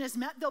condition is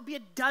met, there'll be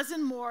a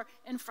dozen more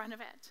in front of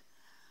it.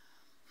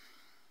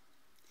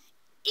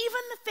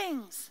 Even the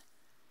things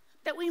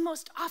that we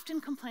most often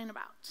complain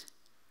about,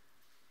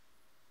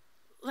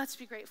 let's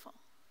be grateful.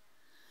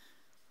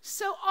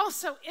 So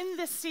also in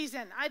this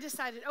season, I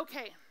decided,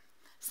 okay,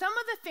 some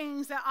of the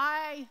things that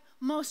I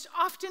most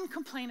often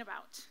complain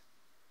about,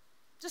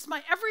 just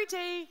my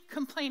everyday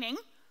complaining,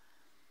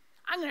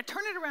 I'm going to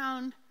turn it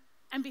around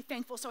and be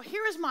thankful. So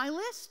here is my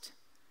list.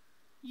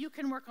 You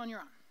can work on your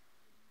own.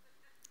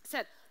 I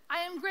said,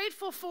 I'm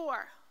grateful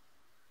for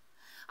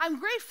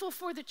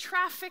the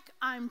traffic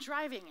I'm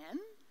driving in,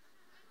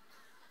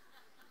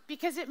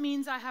 because it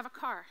means I have a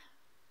car.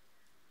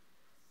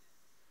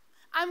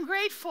 I'm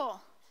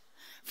grateful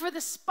for the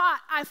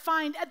spot I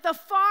find at the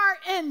far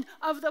end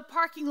of the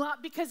parking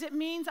lot, because it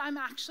means I'm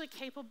actually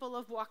capable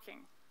of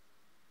walking.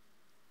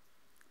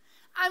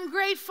 I'm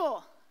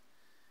grateful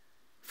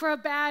for a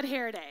bad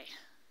hair day,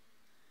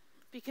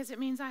 because it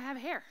means I have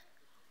hair.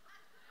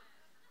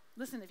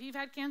 Listen, if you've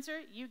had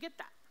cancer, you get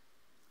that.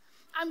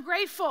 I'm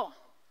grateful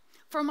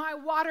for my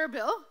water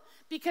bill,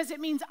 because it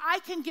means I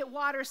can get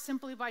water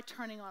simply by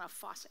turning on a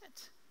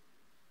faucet.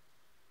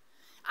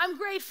 I'm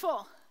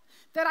grateful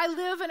that I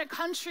live in a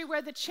country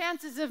where the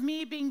chances of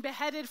me being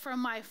beheaded for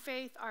my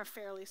faith are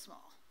fairly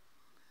small.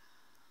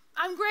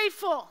 I'm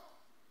grateful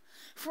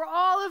for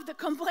all of the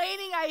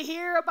complaining I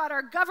hear about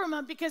our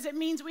government, because it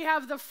means we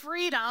have the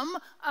freedom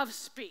of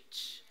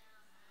speech.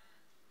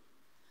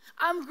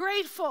 I'm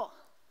grateful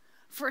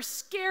for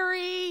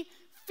scary,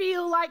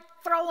 feel like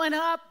throwing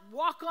up,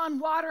 walk on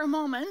water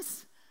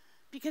moments,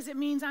 because it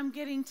means I'm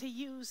getting to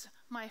use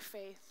my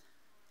faith.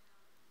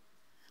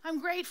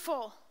 I'm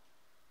grateful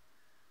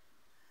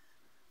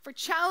for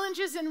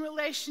challenges in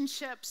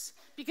relationships,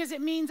 because it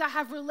means I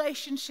have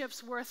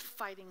relationships worth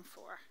fighting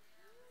for.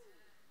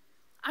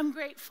 I'm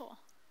grateful.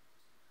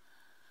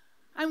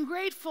 I'm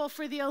grateful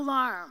for the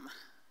alarm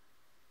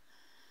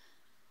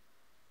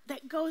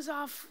that goes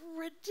off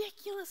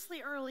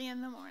ridiculously early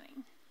in the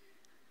morning,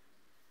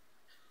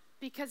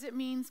 because it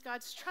means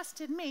God's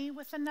trusted me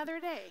with another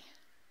day.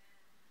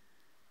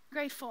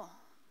 Grateful.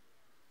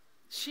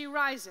 She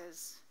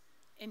rises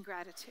in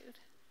gratitude.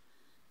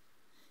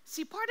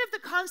 See, part of the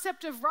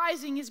concept of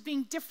rising is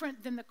being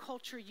different than the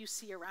culture you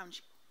see around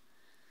you.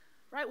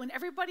 Right? When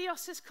everybody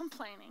else is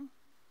complaining,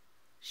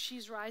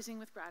 she's rising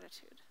with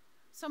gratitude.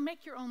 So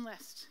make your own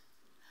list.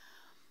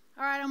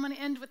 All right, I'm going to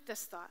end with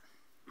this thought.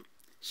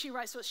 She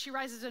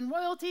rises in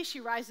royalty, she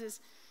rises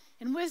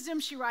in wisdom,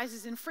 she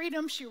rises in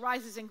freedom, she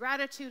rises in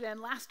gratitude, and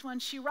last one,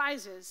 she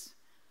rises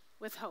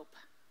with hope.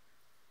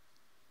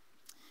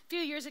 A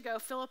few years ago,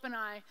 Philip and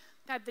I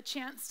had the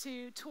chance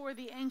to tour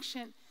the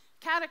ancient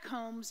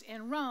catacombs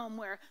in Rome,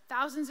 where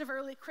thousands of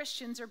early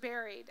Christians are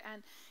buried.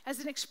 And as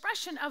an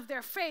expression of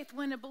their faith,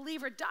 when a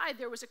believer died,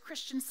 there was a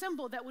Christian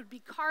symbol that would be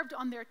carved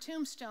on their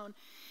tombstone.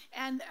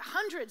 And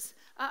hundreds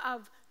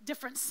of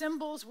different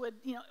symbols were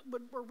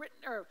written,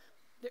 or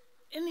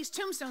in these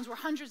tombstones were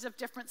hundreds of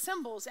different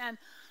symbols. And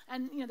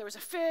there was a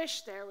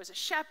fish, there was a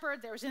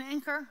shepherd, there was an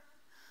anchor.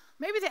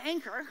 Maybe the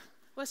anchor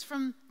was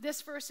from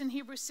this verse in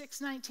Hebrews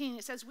 6:19.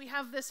 It says, we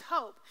have this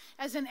hope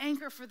as an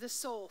anchor for the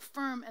soul,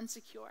 firm and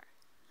secure.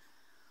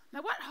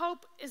 Now, what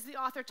hope is the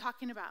author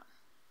talking about?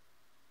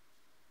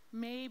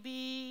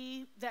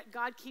 Maybe that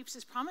God keeps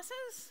his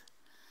promises?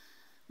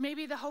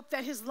 Maybe the hope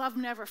that his love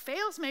never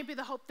fails? Maybe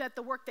the hope that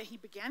the work that he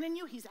began in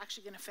you, he's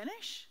actually going to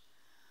finish?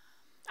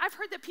 I've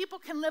heard that people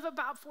can live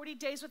about 40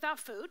 days without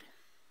food,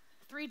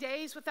 3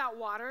 days without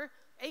water,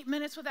 8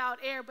 minutes without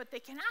air, but they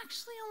can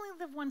actually only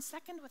live 1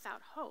 second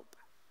without hope.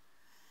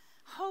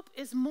 Hope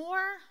is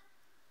more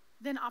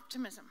than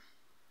optimism.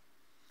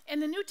 In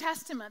the New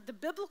Testament, the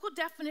biblical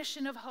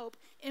definition of hope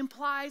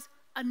implies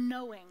a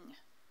knowing.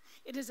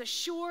 It is a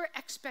sure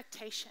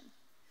expectation.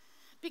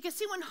 Because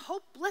see, when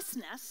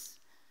hopelessness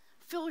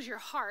fills your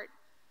heart,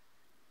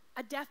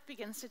 a death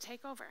begins to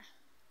take over.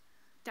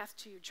 Death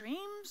to your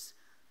dreams,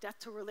 death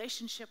to a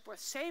relationship worth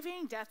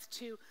saving, death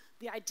to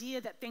the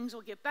idea that things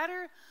will get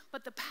better.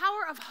 But the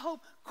power of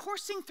hope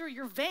coursing through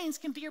your veins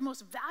can be your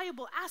most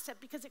valuable asset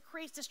because it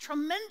creates this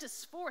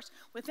tremendous force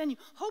within you.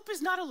 Hope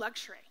is not a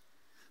luxury.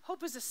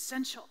 Hope is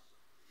essential.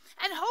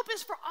 And hope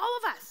is for all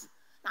of us,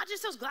 not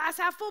just those glass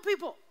half full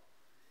people.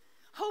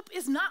 Hope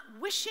is not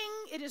wishing.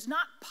 It is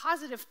not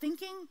positive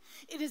thinking.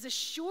 It is a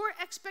sure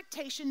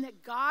expectation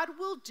that God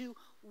will do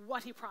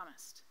what he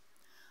promised.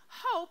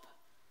 Hope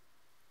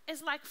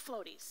is like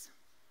floaties.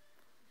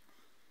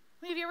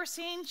 Have you ever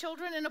seen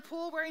children in a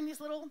pool wearing these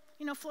little,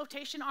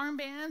 flotation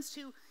armbands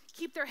to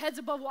keep their heads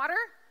above water?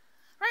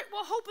 Right?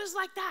 Well, hope is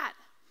like that.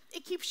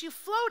 It keeps you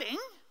floating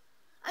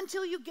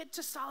until you get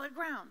to solid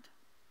ground.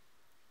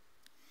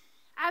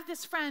 I have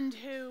this friend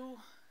who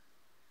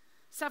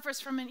suffers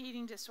from an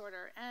eating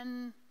disorder,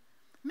 and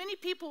many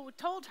people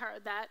told her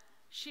that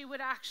she would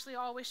actually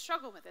always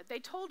struggle with it. They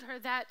told her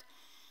that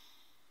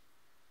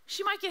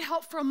she might get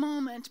help for a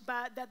moment,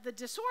 but that the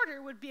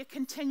disorder would be a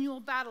continual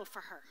battle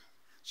for her.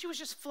 She was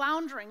just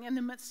floundering in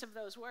the midst of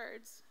those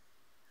words.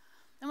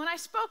 And when I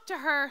spoke to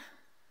her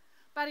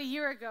about a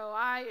year ago,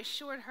 I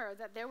assured her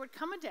that there would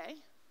come a day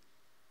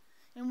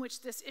in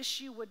which this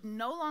issue would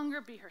no longer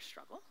be her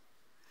struggle,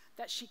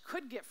 that she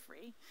could get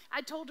free.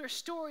 I told her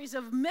stories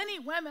of many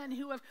women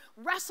who have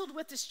wrestled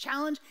with this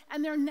challenge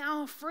and they're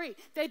now free.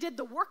 They did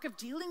the work of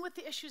dealing with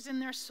the issues in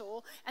their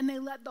soul and they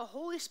let the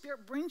Holy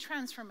Spirit bring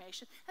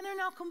transformation and they're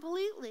now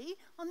completely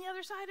on the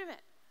other side of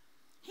it,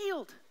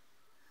 healed.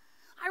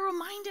 I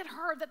reminded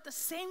her that the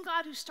same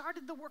God who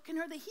started the work in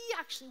her, that he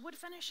actually would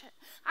finish it.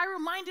 I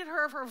reminded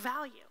her of her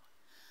value.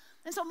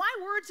 And so my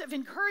words of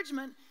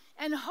encouragement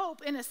and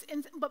hope,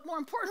 but more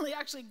importantly,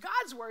 actually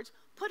God's words,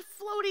 put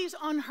floaties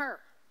on her.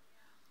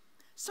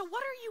 So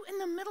what are you in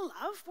the middle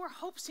of where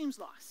hope seems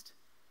lost?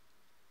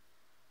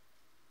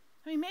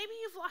 I mean, maybe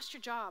you've lost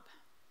your job.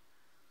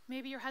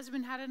 Maybe your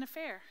husband had an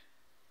affair.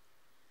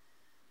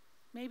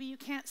 Maybe you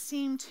can't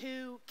seem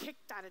to kick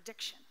that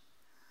addiction.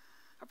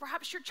 Or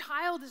perhaps your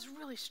child is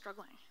really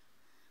struggling.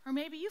 Or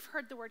maybe you've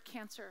heard the word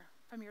cancer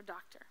from your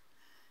doctor.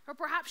 Or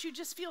perhaps you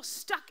just feel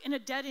stuck in a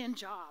dead-end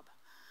job.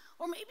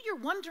 Or maybe you're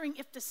wondering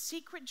if the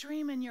secret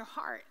dream in your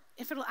heart,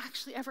 if it'll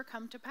actually ever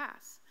come to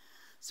pass.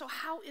 So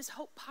how is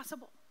hope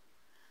possible?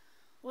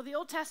 Well, the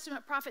Old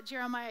Testament prophet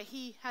Jeremiah,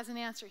 he has an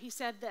answer. He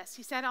said this.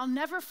 He said, I'll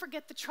never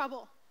forget the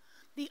trouble,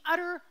 the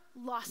utter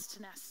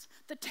lostness,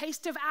 the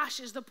taste of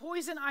ashes, the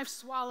poison I've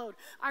swallowed.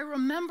 I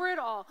remember it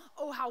all.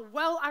 Oh, how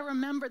well I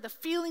remember the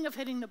feeling of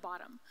hitting the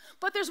bottom.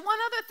 But there's one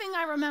other thing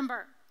I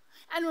remember.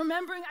 And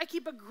remembering, I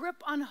keep a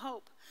grip on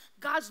hope.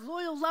 God's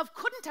loyal love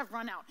couldn't have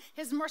run out.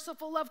 His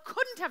merciful love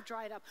couldn't have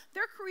dried up.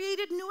 They're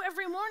created new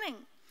every morning.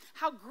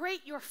 How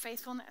great your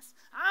faithfulness.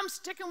 I'm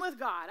sticking with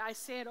God. I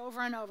say it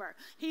over and over.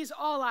 He's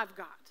all I've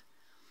got.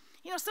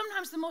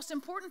 Sometimes the most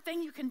important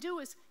thing you can do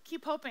is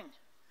keep hoping.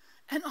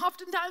 And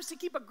oftentimes to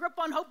keep a grip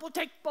on hope will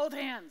take both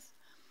hands.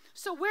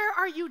 So where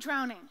are you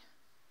drowning?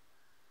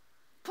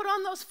 Put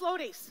on those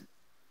floaties.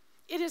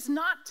 It is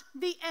not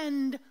the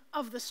end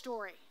of the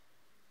story.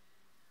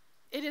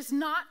 It is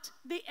not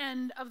the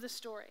end of the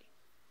story.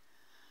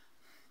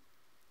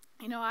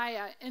 In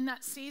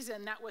that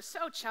season that was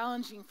so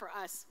challenging for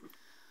us,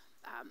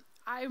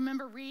 I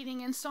remember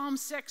reading in Psalm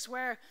 6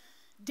 where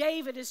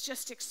David is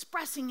just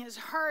expressing his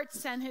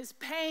hurts and his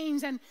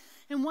pains. And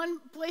in one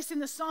place in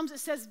the Psalms, it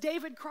says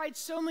David cried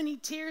so many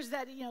tears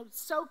that,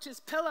 soaked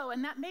his pillow.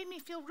 And that made me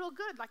feel real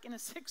good, like in a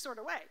sick sort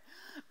of way.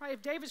 Right?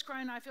 If David's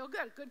crying, I feel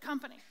good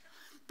company.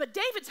 But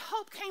David's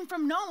hope came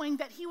from knowing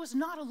that he was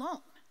not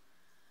alone.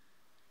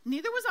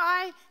 Neither was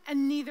I,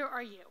 and neither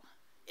are you.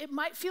 It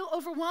might feel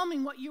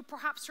overwhelming what you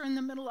perhaps are in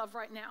the middle of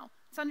right now.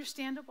 It's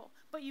understandable,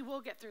 but you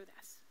will get through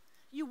this.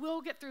 You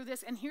will get through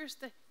this, and here's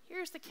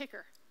the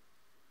kicker.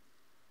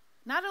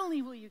 Not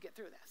only will you get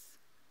through this,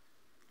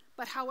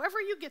 but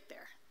however you get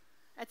there,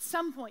 at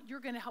some point you're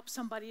going to help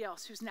somebody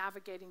else who's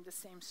navigating the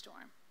same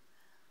storm.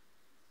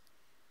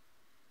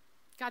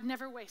 God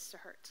never wastes a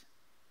hurt.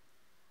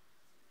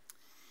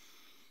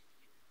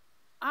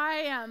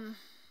 I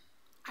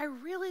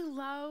really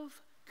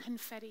love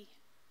confetti.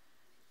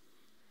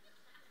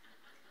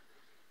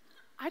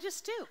 I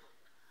just do.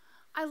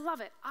 I love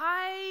it.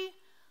 I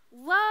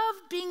love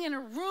being in a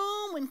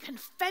room when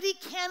confetti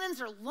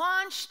cannons are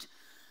launched.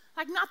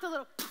 Like not the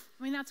little,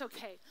 that's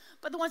okay.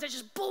 But the ones that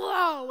just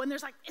blow and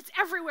there's like, it's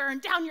everywhere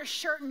and down your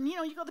shirt and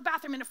you go to the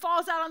bathroom and it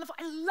falls out on the floor.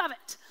 I love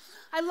it.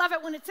 I love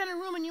it when it's in a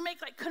room and you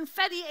make like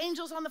confetti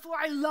angels on the floor.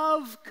 I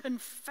love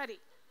confetti.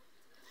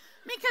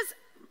 Because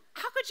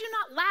how could you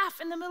not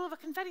laugh in the middle of a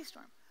confetti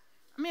storm?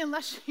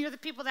 Unless you're the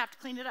people that have to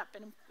clean it up,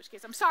 in which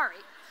case I'm sorry.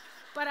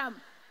 But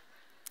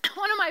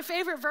one of my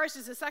favorite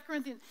verses is 2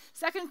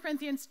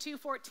 Corinthians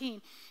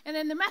 2:14. And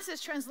in the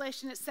Message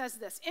translation, it says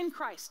this: in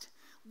Christ,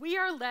 we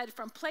are led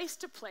from place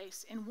to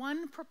place in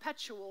one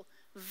perpetual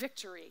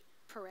victory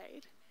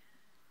parade.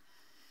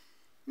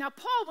 Now,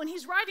 Paul, when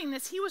he's writing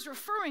this, he was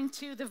referring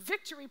to the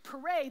victory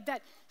parade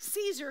that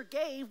Caesar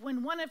gave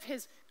when one of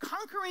his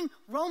conquering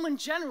Roman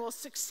generals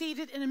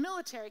succeeded in a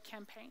military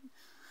campaign.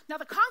 Now,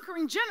 the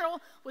conquering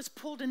general was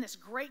pulled in this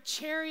great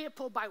chariot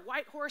pulled by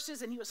white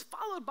horses, and he was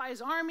followed by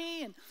his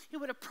army, and he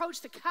would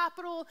approach the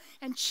capital,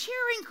 and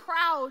cheering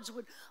crowds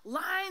would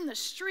line the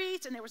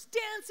streets, and there was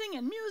dancing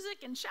and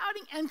music and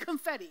shouting and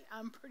confetti.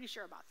 I'm pretty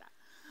sure about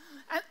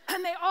that.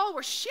 And they all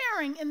were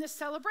sharing in this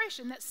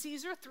celebration that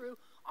Caesar threw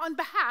on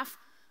behalf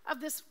of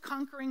this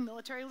conquering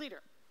military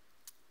leader.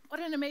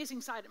 What an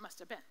amazing sight it must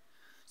have been.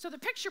 So the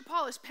picture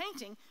Paul is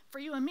painting for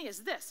you and me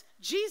is this: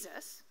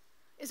 Jesus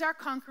is our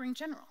conquering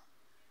general.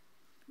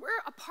 We're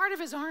a part of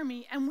his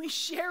army and we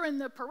share in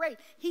the parade.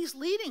 He's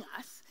leading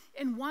us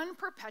in one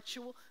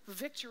perpetual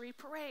victory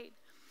parade.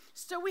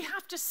 So we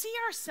have to see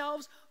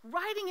ourselves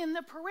riding in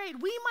the parade.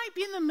 We might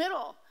be in the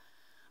middle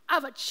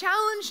of a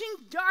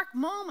challenging, dark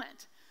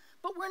moment,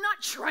 but we're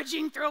not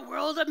trudging through a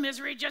world of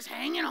misery just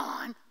hanging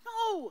on.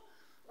 No,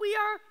 we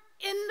are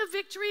in the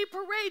victory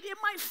parade. It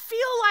might feel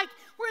like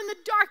we're in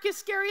the darkest,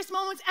 scariest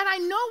moments, and I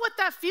know what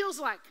that feels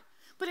like.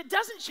 But it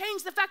doesn't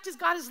change the fact that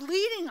God is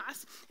leading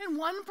us in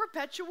one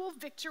perpetual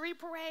victory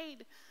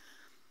parade.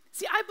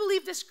 See, I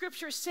believe this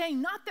scripture is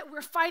saying not that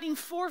we're fighting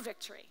for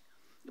victory,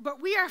 but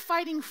we are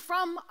fighting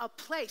from a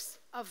place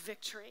of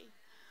victory.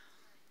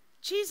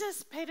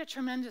 Jesus paid a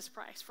tremendous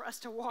price for us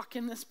to walk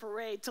in this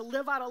parade, to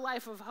live out a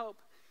life of hope.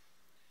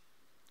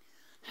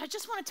 I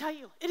just want to tell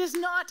you, it is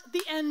not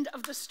the end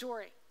of the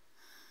story.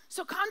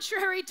 So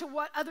contrary to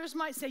what others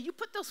might say, you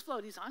put those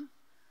floaties on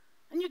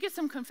and you get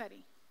some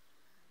confetti.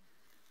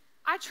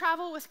 I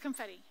travel with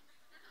confetti.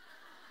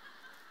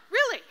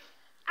 Really.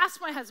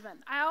 Ask my husband.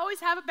 I always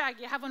have a bag.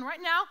 You have one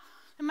right now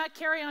in my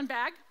carry-on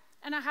bag,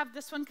 and I have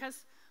this one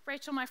because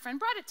Rachel, my friend,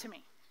 brought it to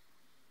me.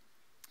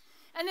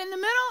 And in the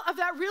middle of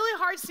that really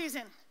hard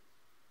season,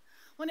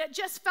 when it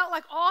just felt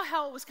like all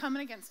hell was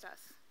coming against us,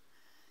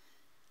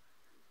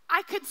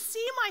 I could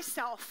see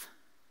myself.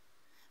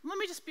 Let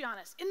me just be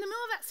honest. In the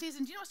middle of that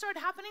season, do you know what started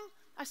happening?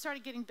 I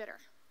started getting bitter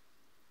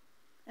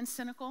and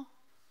cynical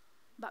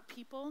about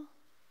people.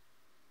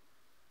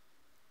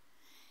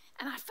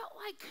 And I felt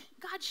like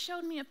God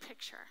showed me a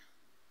picture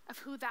of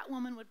who that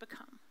woman would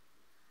become.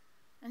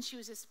 And she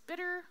was this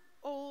bitter,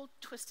 old,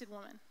 twisted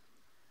woman.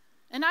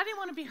 And I didn't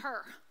want to be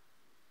her.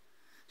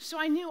 So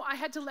I knew I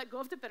had to let go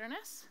of the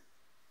bitterness.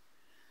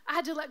 I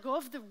had to let go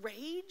of the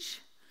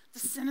rage, the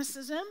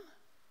cynicism,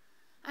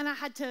 and I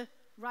had to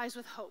rise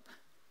with hope.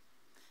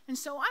 And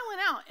so I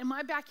went out in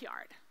my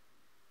backyard,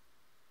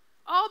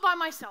 all by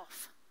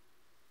myself.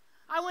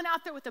 I went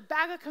out there with a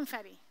bag of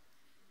confetti.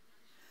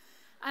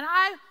 And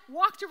I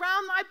walked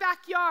around my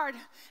backyard,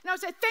 and I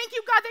would say, thank you,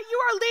 God, that you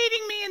are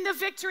leading me in the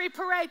victory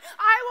parade.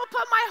 I will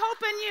put my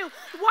hope in you.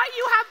 What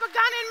you have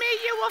begun in me,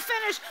 you will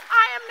finish.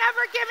 I am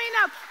never giving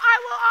up. I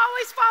will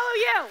always follow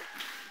you.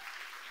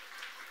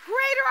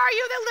 Greater are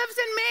you that lives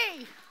in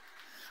me.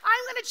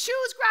 I'm going to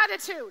choose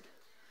gratitude.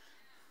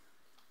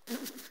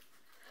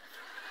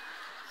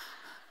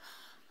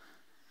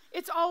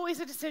 It's always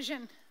a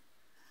decision.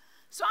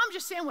 So I'm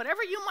just saying,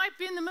 whatever you might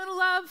be in the middle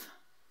of,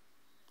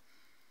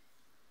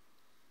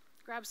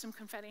 grab some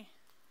confetti.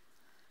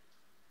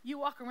 You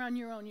walk around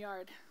your own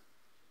yard.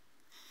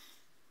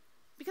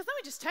 Because let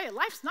me just tell you,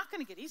 life's not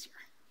going to get easier.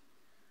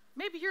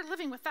 Maybe you're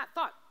living with that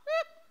thought.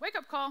 Wake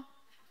up call.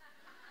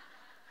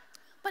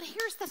 But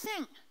here's the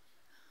thing.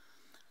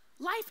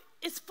 Life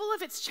is full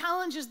of its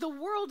challenges. The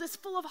world is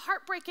full of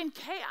heartbreak and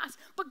chaos.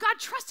 But God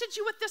trusted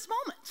you at this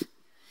moment.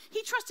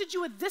 He trusted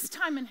you at this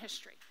time in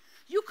history.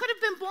 You could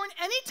have been born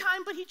any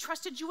time, but he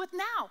trusted you with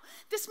now.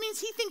 This means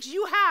he thinks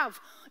you have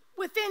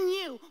within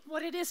you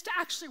what it is to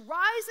actually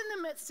rise in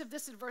the midst of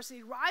this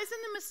adversity, rise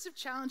in the midst of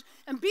challenge,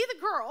 and be the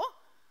girl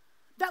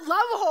that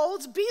love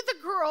holds, be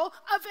the girl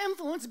of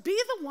influence, be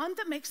the one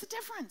that makes a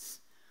difference.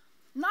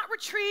 Not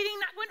retreating,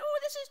 not going, oh,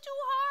 this is too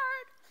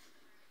hard.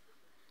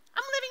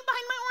 I'm living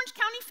behind my Orange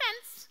County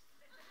fence.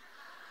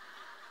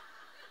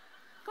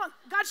 Come on,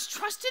 God's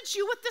trusted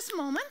you at this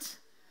moment.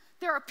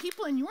 There are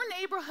people in your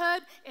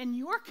neighborhood, in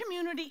your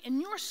community, in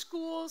your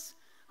schools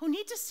who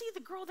need to see the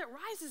girl that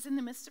rises in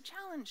the midst of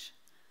challenge.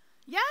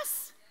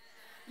 Yes?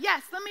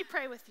 Yes, let me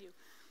pray with you.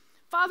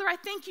 Father, I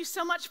thank you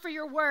so much for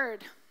your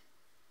word,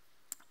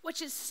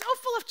 which is so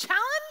full of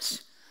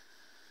challenge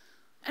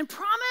and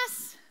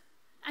promise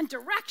and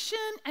direction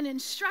and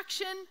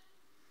instruction.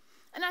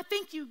 And I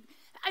thank you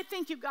I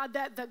thank you, God,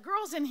 that the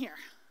girls in here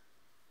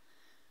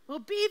will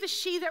be the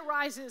she that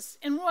rises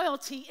in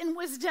royalty, in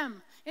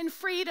wisdom, in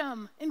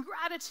freedom, in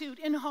gratitude,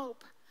 in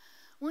hope.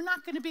 We're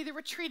not going to be the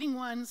retreating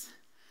ones,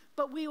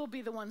 but we will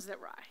be the ones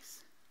that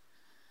rise.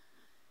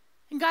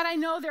 And God, I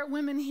know there are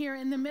women here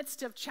in the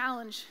midst of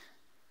challenge.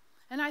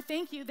 And I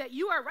thank you that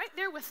you are right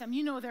there with them.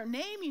 You know their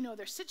name, you know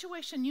their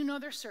situation, you know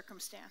their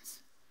circumstance.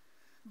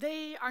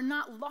 They are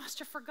not lost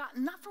or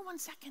forgotten, not for 1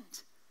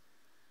 second.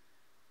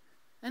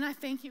 And I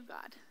thank you,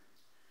 God.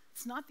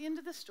 It's not the end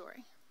of the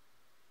story.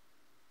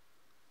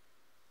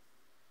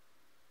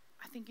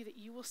 I thank you that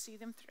you will see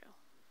them through.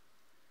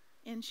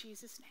 In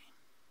Jesus'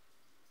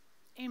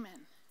 name. Amen.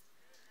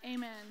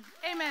 Amen.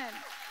 Amen.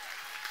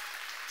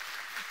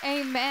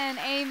 Amen.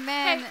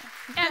 Amen. Hey,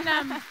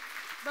 and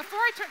before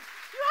I turn,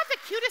 you have the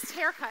cutest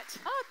haircut.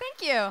 Oh,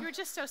 thank you. You're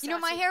just so sassy. You know,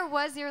 my hair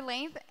was your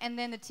length, and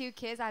then the 2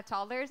 kids, I have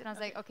toddlers, and I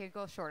was like, okay,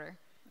 go shorter.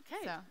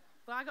 Okay. So.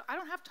 Well, I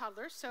don't have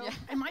toddlers, so Yeah.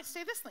 it might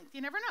stay this length.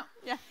 You never know.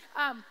 Yeah.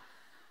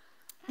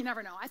 You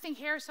never know. I think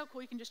hair is so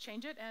cool. You can just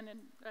change it.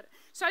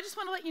 So I just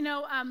want to let you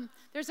know,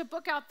 there's a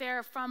book out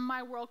there from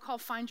my world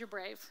called Find Your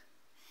Brave.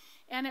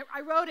 And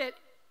I wrote it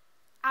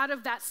out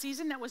of that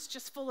season that was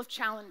just full of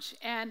challenge.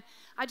 And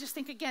I just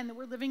think, again, that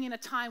we're living in a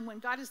time when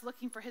God is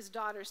looking for his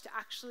daughters to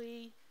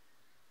actually,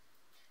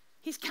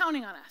 he's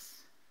counting on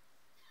us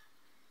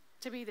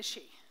to be the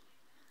she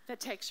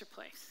that takes your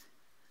place.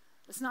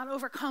 It's not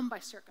overcome by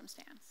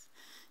circumstance.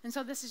 And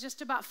so this is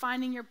just about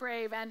finding your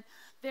brave. And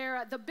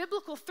the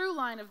biblical through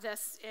line of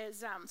this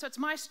is, so it's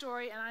my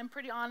story, and I'm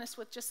pretty honest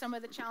with just some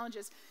of the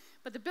challenges.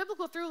 But the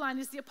biblical through line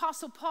is the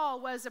Apostle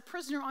Paul was a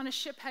prisoner on a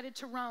ship headed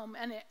to Rome,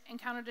 and it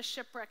encountered a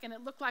shipwreck, and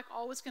it looked like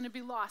all was going to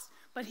be lost.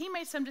 But he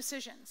made some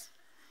decisions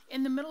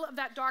in the middle of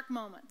that dark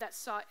moment that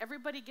saw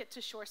everybody get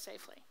to shore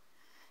safely.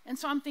 And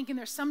so I'm thinking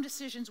there's some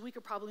decisions we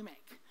could probably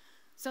make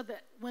so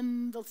that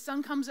when the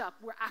sun comes up,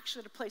 we're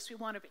actually at a place we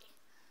want to be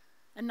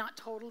and not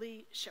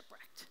totally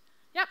shipwrecked.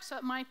 Yep, so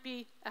it might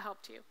be a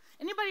help to you.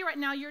 Anybody right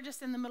now, you're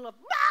just in the middle of,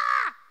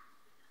 ah!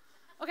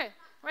 Okay,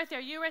 right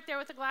there. You right there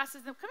with the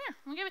glasses. Come here,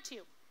 I'm going to give it to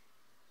you.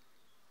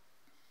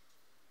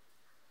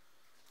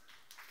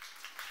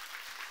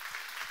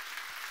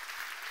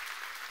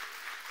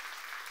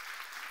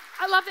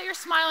 I love that you're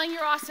smiling.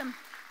 You're awesome.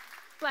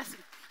 Bless you.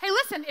 Hey,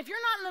 listen, if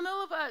you're not in the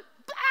middle of a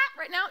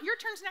right now, your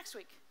turn's next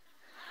week.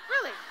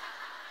 Really.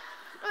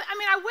 I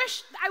mean, I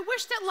wish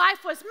that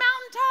life was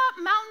mountaintop,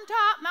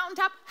 mountaintop,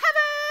 mountaintop,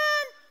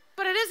 heaven.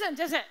 But it isn't,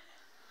 is it?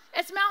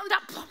 It's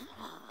mountaintop,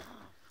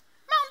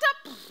 mountaintop.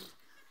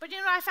 But you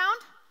know what I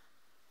found?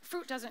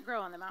 Fruit doesn't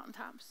grow on the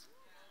mountaintops.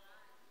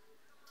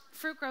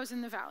 Fruit grows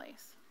in the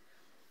valleys.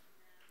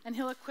 And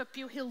he'll equip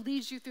you. He'll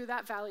lead you through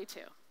that valley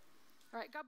too. All right, God.